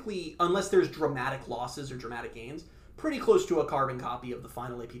typically, unless there's dramatic losses or dramatic gains, pretty close to a carbon copy of the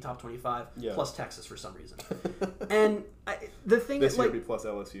final AP Top 25 plus Texas for some reason. And the thing this is, year be plus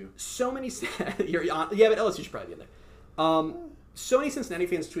LSU. So many, but LSU should probably be in there. So many Cincinnati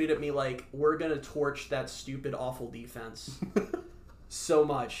fans tweeted at me like, "We're gonna torch that stupid, awful defense so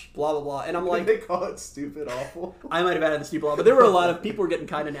much." Blah blah blah, and I'm like, they call it stupid, awful. I might have added the stupid, awful, but there were a lot of people were getting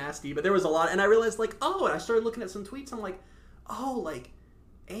kind of nasty. But there was a lot, and I realized and I started looking at some tweets. I'm like,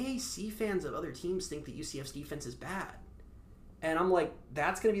 AAC fans of other teams think that UCF's defense is bad. And I'm like,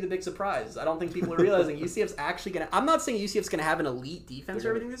 that's going to be the big surprise. I don't think people are realizing UCF's actually going to... I'm not saying UCF's going to have an elite defense or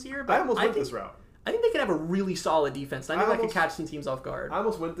everything this year, but I almost went this route. I think they could have a really solid defense. I think that could catch some teams off guard. I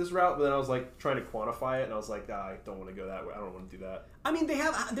almost went this route, but then I was trying to quantify it, and I was like, I don't want to go that way. I don't want to do that. I mean,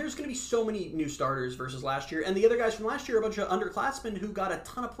 there's going to be so many new starters versus last year, and the other guys from last year are a bunch of underclassmen who got a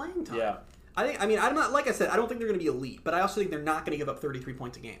ton of playing time. Yeah. I'm not, like I said, I don't think they're going to be elite, but I also think they're not going to give up 33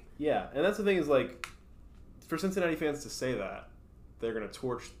 points a game. Yeah, and that's the thing is, for Cincinnati fans to say that, they're going to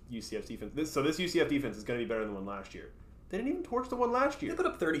torch UCF's defense. So this UCF defense is going to be better than the one last year. They didn't even torch the one last year. They put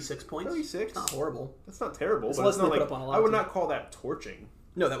up 36 points. 36? It's not horrible. That's not terrible. It's but less it's not than they put up on a lot I would of not call that torching.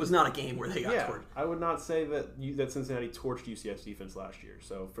 No, that was not a game where they got torched. I would not say that Cincinnati torched UCF's defense last year.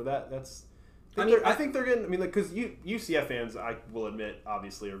 So for that, that's... I think they're getting... because UCF fans, I will admit,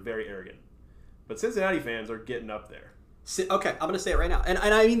 obviously, are very arrogant. But Cincinnati fans are getting up there. Okay, I'm going to say it right now. And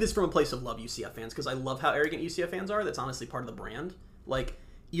I mean this from a place of love UCF fans, because I love how arrogant UCF fans are. That's honestly part of the brand.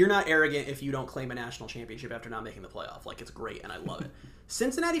 You're not arrogant if you don't claim a national championship after not making the playoff. It's great, and I love it.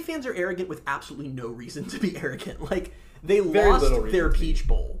 Cincinnati fans are arrogant with absolutely no reason to be arrogant. They lost their Peach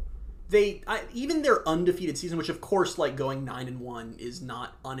Bowl. Even their undefeated season, which of course, going 9-1 is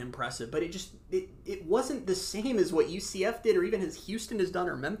not unimpressive, but it wasn't the same as what UCF did, or even as Houston has done,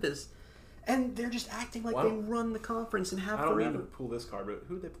 or Memphis. And they're just acting like they run the conference and have forever. I don't need to pull this card, but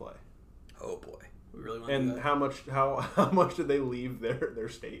who did they play? Oh boy. We really want and to do that. how much did they leave their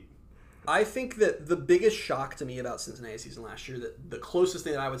state? I think that the biggest shock to me about Cincinnati's season last year, that the closest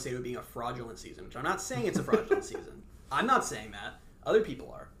thing that I would say to being a fraudulent season, which I'm not saying it's a fraudulent season. I'm not saying that. Other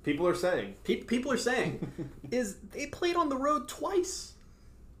people are. People are saying. People are saying is they played on the road twice.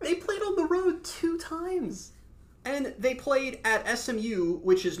 They played on the road 2 times. And they played at SMU,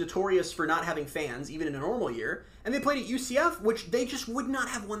 which is notorious for not having fans, even in a normal year. And they played at UCF, which they just would not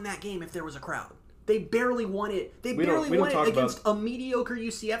have won that game if there was a crowd. They barely won it. They barely won it against a mediocre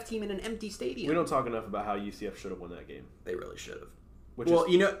UCF team in an empty stadium. We don't talk enough about how UCF should have won that game. They really should have.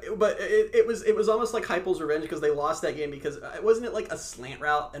 But it was almost like Heupel's revenge, because they lost that game because wasn't it a slant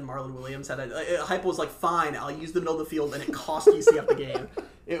route, and Marlon Williams had Heupel was fine, I'll use the middle of the field, and it cost UCF the game.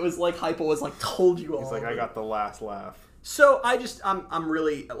 It was like Heupel was told you all. He's I got the last laugh. So I'm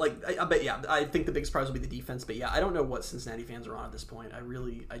really I think the big surprise will be the defense, but I don't know what Cincinnati fans are on at this point.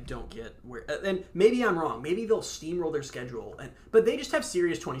 I don't get where, and maybe I'm wrong. Maybe they'll steamroll their schedule, but they just have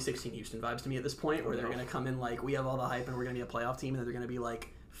serious 2016 Houston vibes to me at this point, where they're going to come in we have all the hype and we're going to be a playoff team, and then they're going to be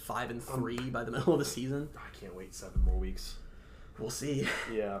 5-3 by the middle of the season. I can't wait 7 more weeks. We'll see.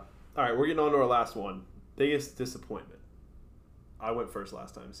 Yeah. All right, we're getting on to our last one. Biggest disappointment. I went first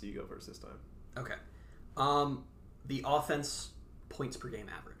last time, so you go first this time. Okay. The offense points per game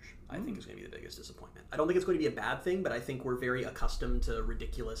average, I think, is going to be the biggest disappointment. I don't think it's going to be a bad thing, but I think we're very accustomed to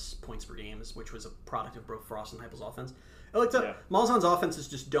ridiculous points per games, which was a product of both Frost and Heupel's offense. Malzahn's offenses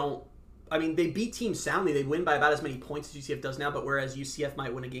just don't... I mean, they beat teams soundly. They win by about as many points as UCF does now, but whereas UCF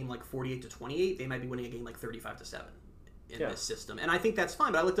might win a game like 48-28, they might be winning a game like 35-7 in this system. And I think that's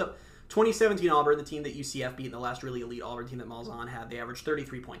fine, but I looked up 2017 Auburn, the team that UCF beat in the last really elite Auburn team that Malzahn had, they averaged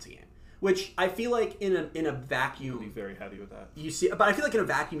 33 points a game. Which I feel like in a vacuum, I'd be very happy with that. But I feel like in a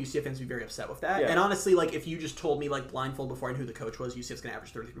vacuum, UCF fans would be very upset with that. Yeah. And honestly, like if you just told me like blindfold before I knew who the coach was, UCF's going to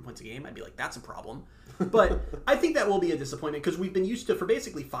average 33 points a game, I'd be like, that's a problem. But I think that will be a disappointment because we've been used to for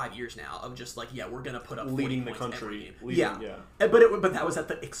basically 5 years now of just like, yeah, we're going to put up 40 leading the points country. Every game. Yeah. But that was at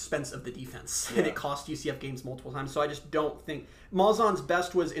the expense of the defense, and it cost UCF games multiple times. So I just don't think Malzahn's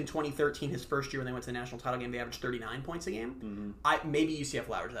best was in 2013, his first year when they went to the national title game. They averaged 39 points a game. Maybe UCF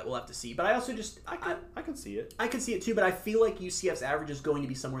will average that. We'll have to see. But I also just I can see it. I can see it too, but I feel like UCF's average is going to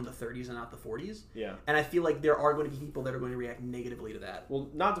be somewhere in the 30s and not the 40s. Yeah. And I feel like there are going to be people that are going to react negatively to that. Well,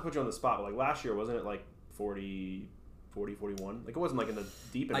 not to put you on the spot, but like last year, wasn't it like 40, 41? Like it wasn't like in the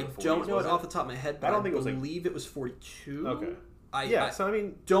deep end of the 40s. I don't know it off the top of my head, but I don't think believe it was 42. Okay. So I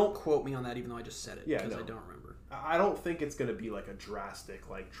mean, don't quote me on that, even though I just said it, because I don't remember. I don't think it's going to be like a drastic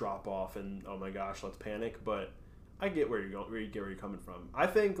like drop off and oh my gosh, let's panic. But I get where you're going, where you're coming from. I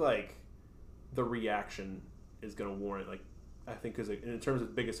think like the reaction is going to warrant like I think because in terms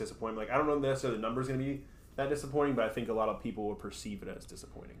of biggest disappointment, like I don't know necessarily the number's going to be that disappointing, but I think a lot of people will perceive it as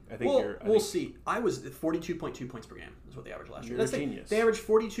disappointing. I think we'll see. I was 42.2 points per game is what they averaged last year. That's genius. They averaged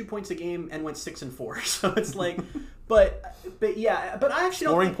 42 points a game and went 6-4. So it's like, but yeah, but I actually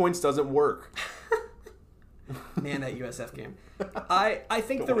don't scoring points doesn't work. Man, that USF game. I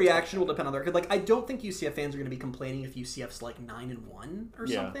think the reaction will depend on the record. Like, I don't think UCF fans are going to be complaining if UCF's like 9-1 or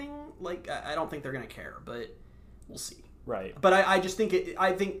something. Like, I don't think they're going to care, but we'll see. Right. But I just think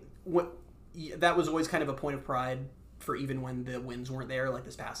that was always kind of a point of pride for even when the wins weren't there, like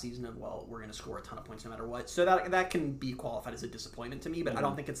this past season of, well, we're going to score a ton of points no matter what. So that can be qualified as a disappointment to me, but I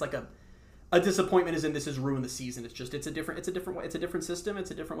don't think it's like a disappointment as in this has ruined the season. It's just it's a different way, it's a different system,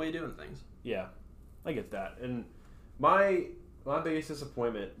 it's a different way of doing things. Yeah. I get that. And my biggest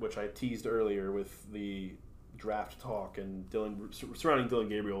disappointment, which I teased earlier with the draft talk and surrounding Dylan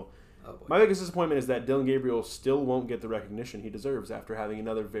Gabriel, my biggest disappointment is that Dylan Gabriel still won't get the recognition he deserves after having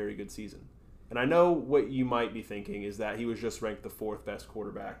another very good season. And I know what you might be thinking is that he was just ranked the 4th best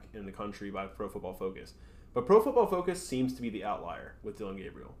quarterback in the country by Pro Football Focus. But Pro Football Focus seems to be the outlier with Dylan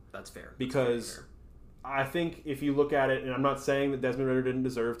Gabriel. That's fair. Because I think if you look at it, and I'm not saying that Desmond Ridder didn't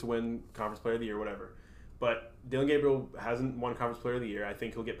deserve to win Conference Player of the Year or whatever, but Dylan Gabriel hasn't won Conference Player of the Year. I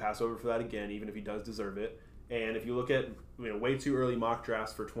think he'll get passed over for that again, even if he does deserve it. And if you look at way too early mock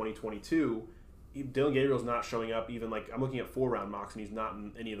drafts for 2022, Dylan Gabriel's not showing up even like I'm looking at 4-round mocks and he's not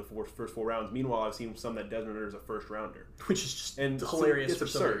in any of the first 4 rounds. Meanwhile, I've seen some that Desmond Ridder is a first rounder, which is just hilarious for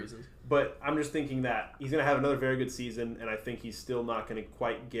some reasons. But I'm just thinking that he's going to have another very good season, and I think he's still not going to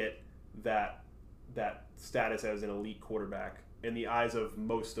quite get that status as an elite quarterback in the eyes of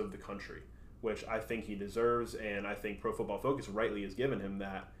most of the country, which I think he deserves, and I think Pro Football Focus rightly has given him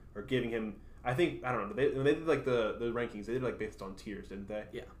that, or giving him. I think, I don't know, they did like the rankings, they did like based on tiers, didn't they?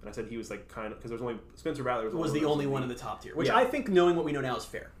 Yeah. And I said he was like kind of, because there's only, Spencer Rattler was the only one in the top tier, which I think knowing what we know now is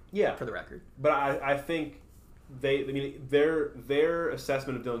fair. Yeah. For the record. But I think their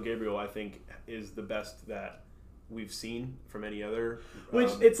assessment of Dylan Gabriel, I think, is the best that we've seen from any other.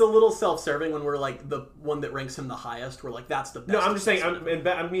 Which it's a little self-serving when we're like the one that ranks him the highest. We're like, that's the best. No, I'm just saying,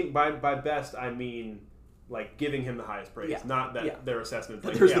 I mean, by best, I mean, like giving him the highest praise, not that their assessment.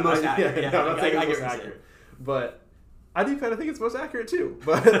 Like, there's the most accurate. No, I'm not saying it's most accurate. But I do kind of think it's most accurate too.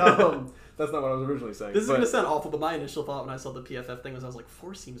 But that's not what I was originally saying. This is going to sound awful, but my initial thought when I saw the PFF thing was I was like,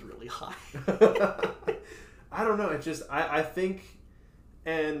 4 seems really high. I don't know. It's just, I think,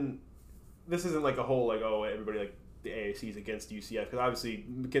 and this isn't like a whole, like, oh, everybody, like, the AAC is against UCF, because obviously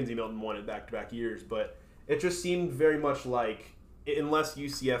Mackenzie Milton won it back-to-back years, but it just seemed very much like, unless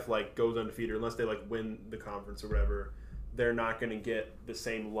UCF, like, goes undefeated, unless they, like, win the conference or whatever, they're not going to get the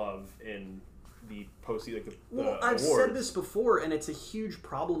same love in the postseason, like, Well, I've said this before, and it's a huge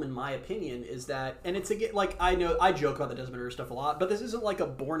problem in my opinion, is that, and it's, like, I know, I joke about the Desmond Ridder stuff a lot, but this isn't like a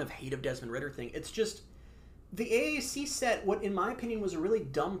born of hate of Desmond Ridder thing. It's just, the AAC set what, in my opinion, was a really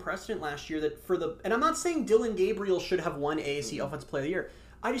dumb precedent last year that and I'm not saying Dylan Gabriel should have won AAC Offensive Player of the Year.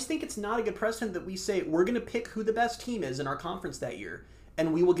 I just think it's not a good precedent that we say we're going to pick who the best team is in our conference that year,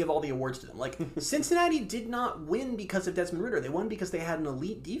 and we will give all the awards to them. Like, Cincinnati did not win because of Desmond Ridder. They won because they had an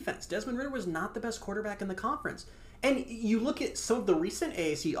elite defense. Desmond Ridder was not the best quarterback in the conference. And you look at some of the recent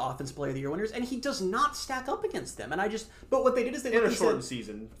AAC Offensive Player of the Year winners, and he does not stack up against them. And but what they did is they in a shortened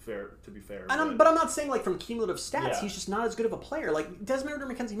season, to be fair. But I'm not saying like from cumulative stats, he's just not as good of a player. Like Desmond Ridder,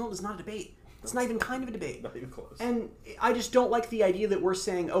 Mackenzie Milton is not a debate. It's not even kind of a debate. Not even close. And I just don't like the idea that we're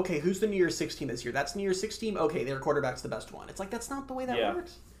saying, okay, who's the New Year's Six team this year? That's the New Year's Six team? Okay, their quarterback's the best one. It's like, that's not the way that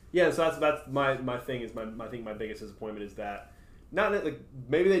works. Yeah, so that's my thing is I think my biggest disappointment is that not like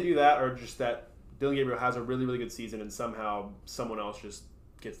maybe they do that or just that Dylan Gabriel has a really, really good season and somehow someone else just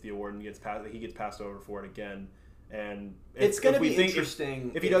gets the award and gets passed over for it again. And it's going to be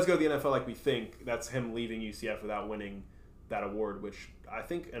interesting. If he does go to the NFL like we think, that's him leaving UCF without winning that award, which I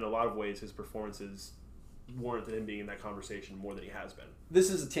think in a lot of ways his performances warranted him being in that conversation more than he has been. This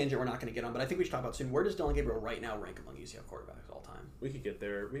is a tangent we're not going to get on, but I think we should talk about soon. Where does Dylan Gabriel right now rank among UCF quarterbacks all time? We could get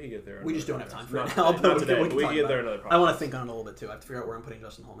there. We just don't have time for it now. But we can get there another podcast. I want to think on it a little bit too. I have to figure out where I'm putting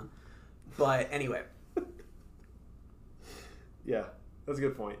Justin Holman. But anyway. Yeah, that's a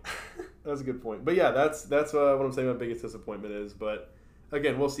good point. That's a good point. But yeah, that's what I'm saying my biggest disappointment is. But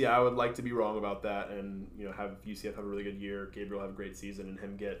again, we'll see. I would like to be wrong about that and have UCF have a really good year, Gabriel have a great season, and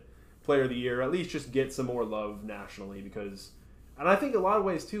him get Player of the Year, at least just get some more love nationally because, and I think a lot of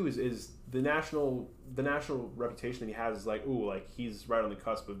ways too is the national reputation that he has is like, ooh, like he's right on the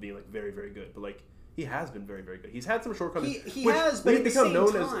cusp of being like very, very good, but like he has been very, very good. He's had some shortcomings. He has, but we've become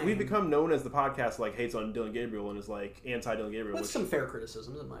known as the podcast like hates on Dylan Gabriel and is like anti Dylan Gabriel. That's some fair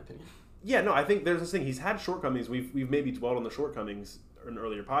criticisms in my opinion. Yeah, no, I think there's this thing. He's had shortcomings. We've maybe dwelled on the shortcomings in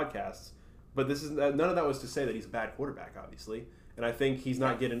earlier podcasts, but this is none of that was to say that he's a bad quarterback, obviously. And I think he's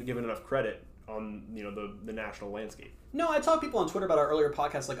not given enough credit on the national landscape. No, I talk to people on Twitter about our earlier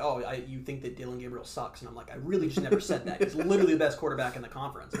podcasts like, oh, you think that Dylan Gabriel sucks, and I'm like, I really just never said that. He's literally the best quarterback in the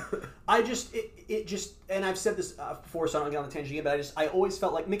conference. And I've said this before, so I don't get on the tangent again, but I always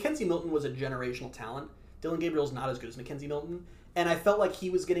felt like Mackenzie Milton was a generational talent. Dylan Gabriel's not as good as Mackenzie Milton. And I felt like he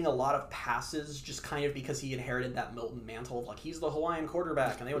was getting a lot of passes just kind of because he inherited that Milton mantle of like, he's the Hawaiian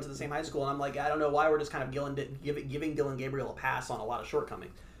quarterback, and they went to the same high school. And I'm like, I don't know why we're just kind of giving Dylan Gabriel a pass on a lot of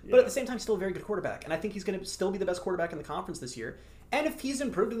shortcomings. Yeah. But at the same time, still a very good quarterback. And I think he's going to still be the best quarterback in the conference this year. And if he's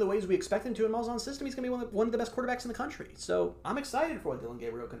improved in the ways we expect him to in Malzahn's system, he's going to be one of the best quarterbacks in the country. So I'm excited for what Dylan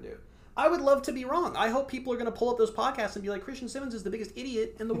Gabriel can do. I would love to be wrong. I hope people are going to pull up those podcasts and be like, Christian Simmons is the biggest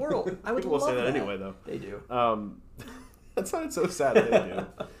idiot in the world. I would love that. People will say that anyway, though. They do. That sounded so sad that they do.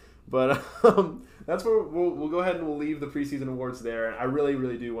 But that's where we'll go ahead and we'll leave the preseason awards there. I really,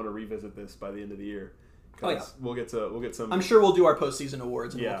 really do want to revisit this by the end of the year. Oh yeah, we'll get some. I'm sure we'll do our postseason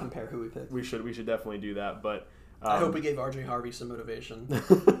awards and we'll compare who we picked. We should definitely do that. But I hope we gave RJ Harvey some motivation.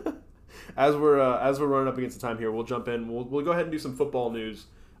 As we're running up against the time here, we'll jump in. We'll go ahead and do some football news.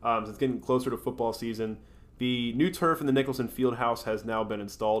 Since it's getting closer to football season. The new turf in the Nicholson Fieldhouse has now been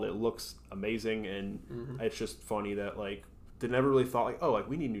installed. It looks amazing, and it's just funny that like they never really thought like, oh, like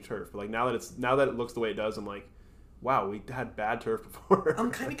we need new turf. But like now that it looks the way it does, I'm like, wow, we had bad turf before. I'm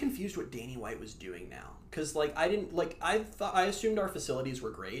kind of confused what Danny White was doing now, because like I assumed our facilities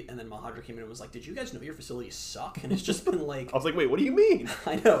were great, and then Mahadra came in and was like, did you guys know your facilities suck? And it's just been like, I was like, wait, what do you mean?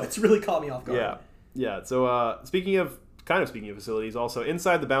 I know, it's really caught me off guard. Yeah. So speaking of facilities, also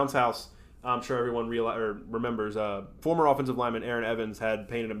inside the bounce house. I'm sure everyone remembers former offensive lineman Aaron Evans had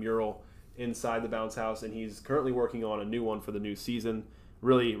painted a mural inside the bounce house, and he's currently working on a new one for the new season.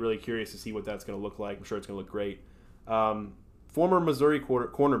 Really, really curious to see what that's going to look like. I'm sure it's going to look great. Former Missouri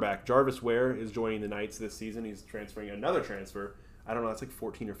cornerback Jarvis Ware is joining the Knights this season. He's transferring another transfer. I don't know, that's like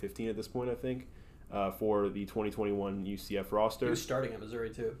 14 or 15 at this point, I think, for the 2021 UCF roster. He was starting at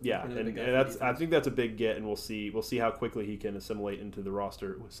Missouri too. Yeah, and I think that's a big get, and we'll see how quickly he can assimilate into the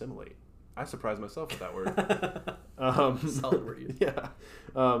roster. Assimilate. I surprised myself with that word. Solid word. Yeah.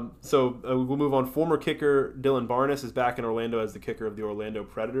 So we'll move on. Former kicker Dylan Barnes is back in Orlando as the kicker of the Orlando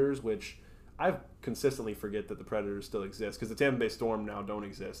Predators, which I consistently forget that the Predators still exist because the Tampa Bay Storm now don't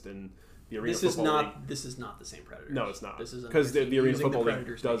exist in the Arena Football League. This is not the same Predators. No, it's not. Because the Arena Football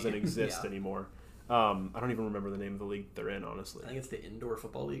League doesn't exist anymore. I don't even remember the name of the league they're in, honestly. I think it's the Indoor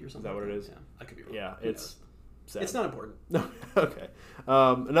Football League or something. Is that what it is? Yeah, I could be wrong. Yeah, it's sad. It's not important. No, okay.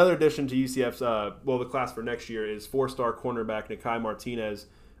 Another addition to UCF's, the class for next year is 4-star cornerback Nikai Martinez,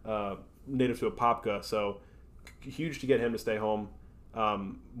 native to Apopka. So huge to get him to stay home.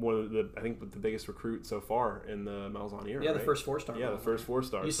 One of the biggest recruit so far in the Malzahn era. Yeah, the first 4-star. Yeah, the first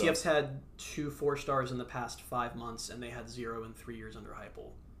 4-star. UCF's had 2 4-stars in the past 5 months, and they had 0 in 3 years under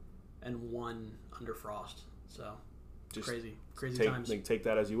Heupel, and 1 under Frost. So just crazy times. Take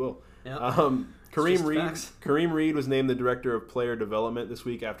that as you will. Yeah. Kareem Reed was named the director of player development this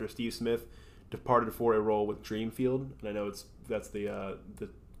week after Steve Smith departed for a role with Dreamfield, and I know that's the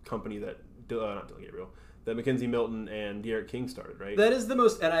company that not Dylan Gabriel, that Mackenzie Milton and Derek King started, right? That is the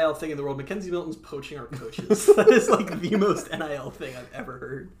most NIL thing in the world. Mackenzie Milton's poaching our coaches. That is like the most NIL thing I've ever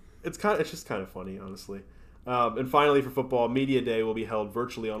heard. It's just kind of funny, honestly. And finally, for football, Media Day will be held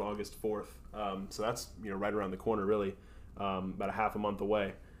virtually on August 4th. So that's right around the corner, really, about a half a month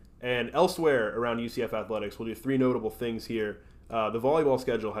away. And elsewhere around UCF athletics, we'll do 3 notable things here. The volleyball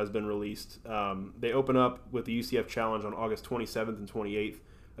schedule has been released. They open up with the UCF Challenge on August 27th and 28th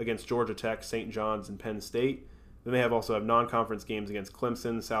against Georgia Tech, St. John's, and Penn State. Then they also have non-conference games against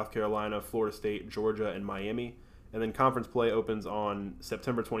Clemson, South Carolina, Florida State, Georgia, and Miami. And then conference play opens on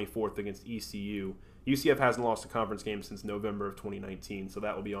September 24th against ECU. UCF hasn't lost a conference game since November of 2019, so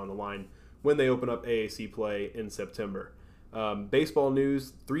that will be on the line when they open up AAC play in September. Baseball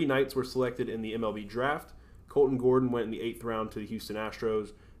news, 3 Knights were selected in the MLB draft. Colton Gordon went in the 8th round to the Houston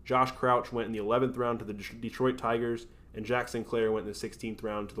Astros. Josh Crouch went in the 11th round to the Detroit Tigers. And Jack Sinclair went in the 16th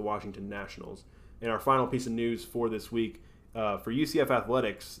round to the Washington Nationals. And our final piece of news for this week, for UCF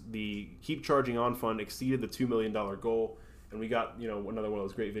Athletics, the Keep Charging On Fund exceeded the $2 million goal. And we got another one of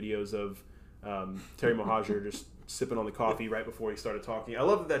those great videos of Terry Mohajir just sipping on the coffee right before he started talking. I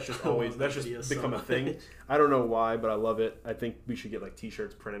love that that's just become a thing. I don't know why, but I love it. I think we should get like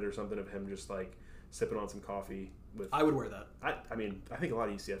t-shirts printed or something of him just like sipping on some coffee. I would wear that. I mean, I think a lot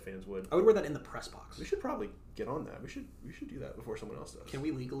of UCF fans would. I would wear that in the press box. We should probably get on that. We should do that before someone else does. Can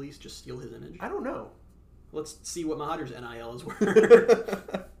we legally just steal his image? I don't know. Let's see what Mohajir's NIL is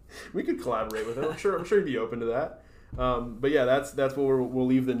worth. We could collaborate with him. I'm sure he'd be open to that. But yeah, that's where we'll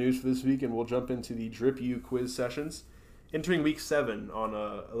leave the news for this week, and we'll jump into the Drip U quiz sessions. Entering week 7 on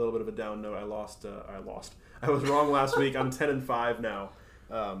a little bit of a down note. I lost. I was wrong last week. I'm 10-5 now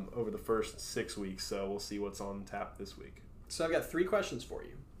over the first 6 weeks. So we'll see what's on tap this week. So I've got 3 questions for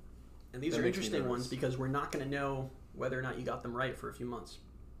you, and these are interesting ones because we're not going to know whether or not you got them right for a few months.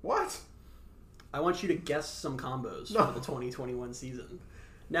 What? I want you to guess some combos for the 2021 season.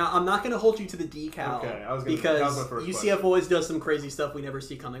 Now, I'm not going to hold you to the decal because UCF always does some crazy stuff we never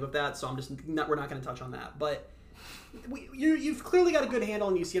see coming with that, so we're not going to touch on that. But you've clearly got a good handle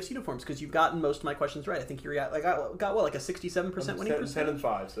on UCF's uniforms because you've gotten most of my questions right. I think you got like a 67% winning percentage?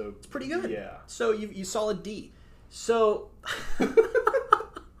 10-5, so it's pretty good. Yeah. So you solid D. So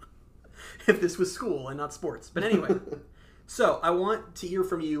if this was school and not sports. But anyway, so I want to hear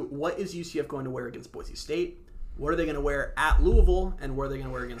from you, what is UCF going to wear against Boise State? What are they going to wear at Louisville? And what are they going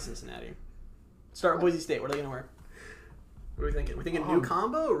to wear against Cincinnati? Start with Boise State. What are they going to wear? What are we thinking? We're thinking new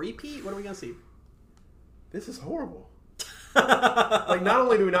combo, repeat? What are we going to see? This is horrible. Like, not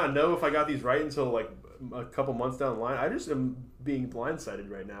only do we not know if I got these right until like a couple months down the line, I just am being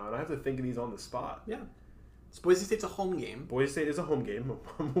blindsided right now, and I have to think of these on the spot. Yeah. So Boise State's a home game. Boise State is a home game.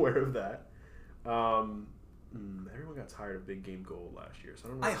 I'm aware of that. Everyone got tired of big game gold last year, so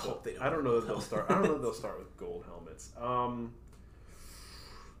I don't know. I hope they don't. I don't know that they'll start. I don't know if they'll start with gold helmets.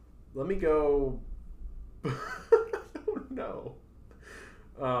 Let me go. I don't know.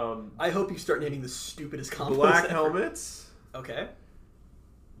 I hope you start naming the stupidest combos. Black ever. helmets. Okay.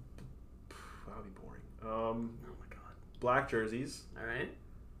 That'll be boring. Oh my god. Black jerseys. All right.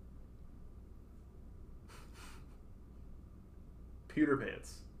 Pewter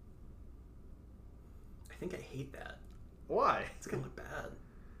pants. I think I hate that. Why? It's gonna look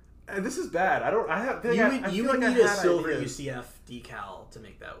bad. This is bad. You would need a silver UCF decal to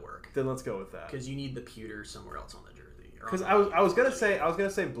make that work. Then let's go with that. Because you need the pewter somewhere else on the jersey. Because I was gonna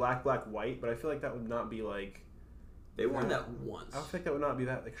say black, white, but I feel like that would not be like. They won that once. I think that would not be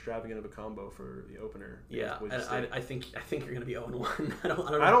that extravagant of a combo for the opener. Yeah, I think you're gonna be 0-1. I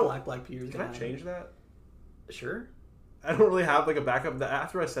don't know if black pewter. Can I change that? Sure. I don't really have like a backup.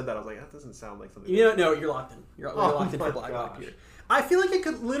 After I said that, I was like, that doesn't sound like something. No, you're locked in. You're locked in for black pewter. I feel like it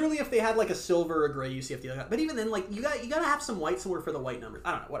could literally, if they had like a silver or gray UCF deal, but even then, like you gotta have some white somewhere for the white numbers.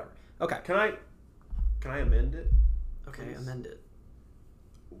 I don't know, whatever. Okay. Can I amend it? Okay, please? amend it.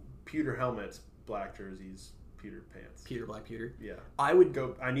 Pewter helmets, black jerseys, pewter pants. Black pewter. Yeah. I would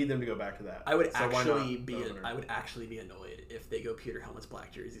go. I need them to go back to that. I would actually be annoyed if they go pewter helmets,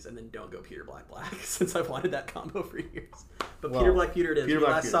 black jerseys, and then don't go pewter black, since I've wanted that combo for years. But pewter black pewter it is. We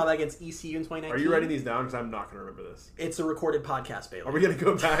last saw that against ECU in 2019. Are you writing these down? Because I'm not going to remember this. It's a recorded podcast, Bailey. Are we going to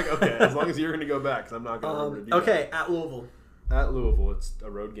go back? Okay, as long as you're going to go back, because I'm not going to remember to do okay, that. At Louisville. At Louisville, it's a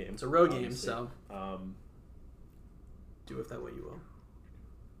road game. It's a road game, so do with that what you will.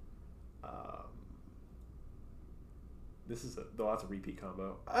 This is that's a repeat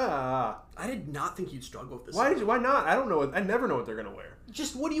combo. I did not think you'd struggle with this. Why not? I don't know. I never know what they're gonna wear.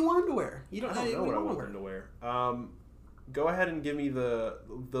 Just what do you want them to wear? I don't know what I want them to wear. Go ahead and give me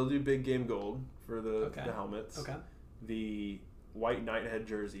they'll do big game gold for the helmets. Okay. The white Nighthead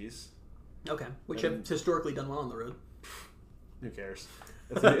jerseys. Okay. Which have historically done well on the road. Who cares?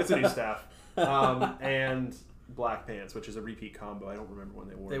 It's a new staff. And black pants, which is a repeat combo. I don't remember when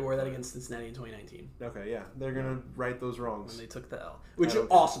they wore. They wore that against Cincinnati in 2019. Okay, yeah, they're gonna right those wrongs. When they took the L, which is an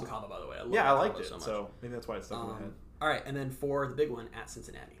awesome combo, by the way. I liked it so much. So maybe that's why it's stuck in my head. All right, and then for the big one at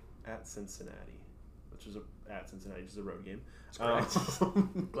Cincinnati, which is at Cincinnati, which is a road game.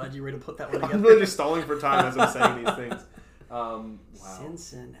 Glad you were to put that one together. I'm really just stalling for time as I'm saying these things. Wow.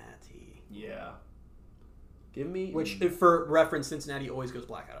 Cincinnati. Yeah. Give me... Which, for reference, Cincinnati always goes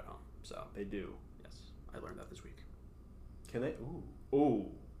blackout at home. So they do. Yes. I learned that this week. Can they? Ooh.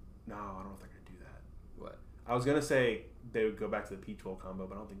 No, I don't know if they're going to do that. What? I was going to say they would go back to the Peach Bowl combo,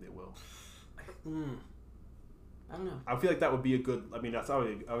 but I don't think they will. I don't know. I feel like that would be a good... I mean, that's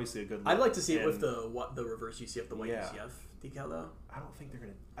obviously a good... I'd like to see it with the reverse UCF, the white UCF decal, though. I don't think they're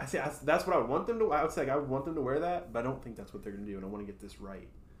going to... That's what I would want them to... I would say I would want them to wear that, but I don't think that's what they're going to do, and I want to get this right.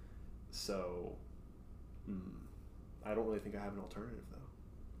 So... I don't really think I have an alternative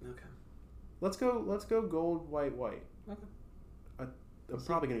though. Okay. Let's go gold, white. Okay. I'm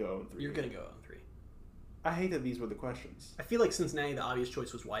probably gonna go 0-3. You're gonna go 0-3. I hate that these were the questions. I feel like Cincinnati, the obvious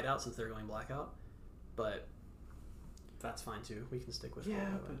choice was whiteout since they're going blackout, but that's fine too. We can stick with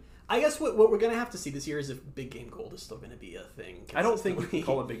but I guess what we're gonna have to see this year is if big game gold is still gonna be a thing. I don't think we can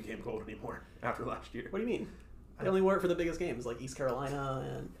call it big game gold anymore after last year. What do you mean? They only wore it for the biggest games like East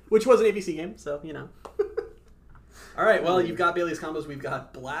Carolina, which was an ABC game, so you know. All right, well, you've got Bailey's combos. We've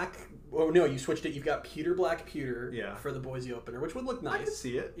got black. Oh, no, you switched it. You've got pewter black pewter for the Boise opener, which would look nice. I can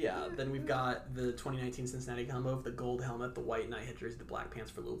see it. Yeah, then we've got the 2019 Cincinnati combo of the gold helmet, the white night hit jersey, the black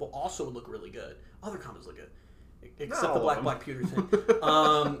pants for Louisville. Also would look really good. Other combos look good. Except the black pewter thing.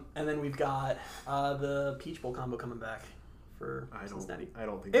 And then we've got the Peach Bowl combo coming back for Cincinnati. I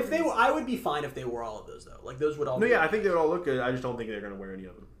don't think... I would be fine if they wore all of those, though. Like, those would all I think they would all look good. I just don't think they're going to wear any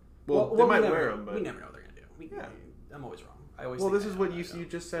of them. Well, they might wear them, but... We never know what they're going to do. I'm always wrong. This is what you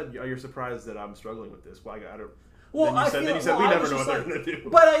just said. You're surprised that I'm struggling with this. Well, I don't. Well, then you said we never know what they're going to do.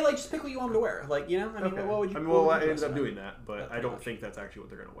 But I just pick what you want them to wear. Like, you know, I mean, what would you? I ended up doing that, but I don't think that's actually what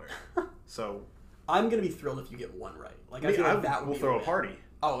they're going to wear. So I'm going to be thrilled if you get one right. Like, I feel like that will throw a party.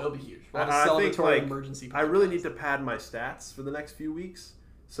 Oh, it'll be huge. We'll have a celebratory emergency podcast. I really need to pad my stats for the next few weeks,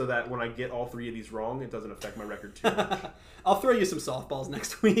 so that when I get all three of these wrong, it doesn't affect my record too much. I'll throw you some softballs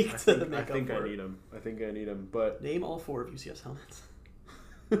next week I think I need them. I think I need them. But name all 4 of UCF's helmets.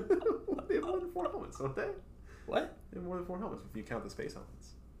 They have more than 4 helmets, don't they? What? They have more than 4 helmets if you count the space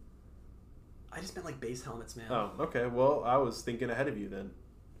helmets. I just meant like base helmets, man. Oh, okay. Well, I was thinking ahead of you then.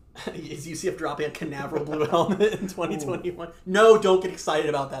 Is UCF dropping a Canaveral blue helmet in 2021? Ooh. No, don't get excited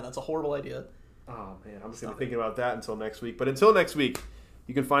about that. That's a horrible idea. Oh, man. I'm just going to be thinking about that until next week. But until next week,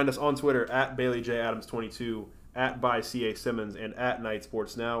 you can find us on Twitter at BaileyJAdams22, at @CA_Simmons, and at Night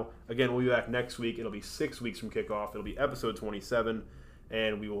Sports Now. Again, we'll be back next week. It'll be 6 weeks from kickoff. It'll be episode 27,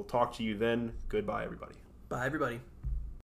 and we will talk to you then. Goodbye, everybody. Bye, everybody.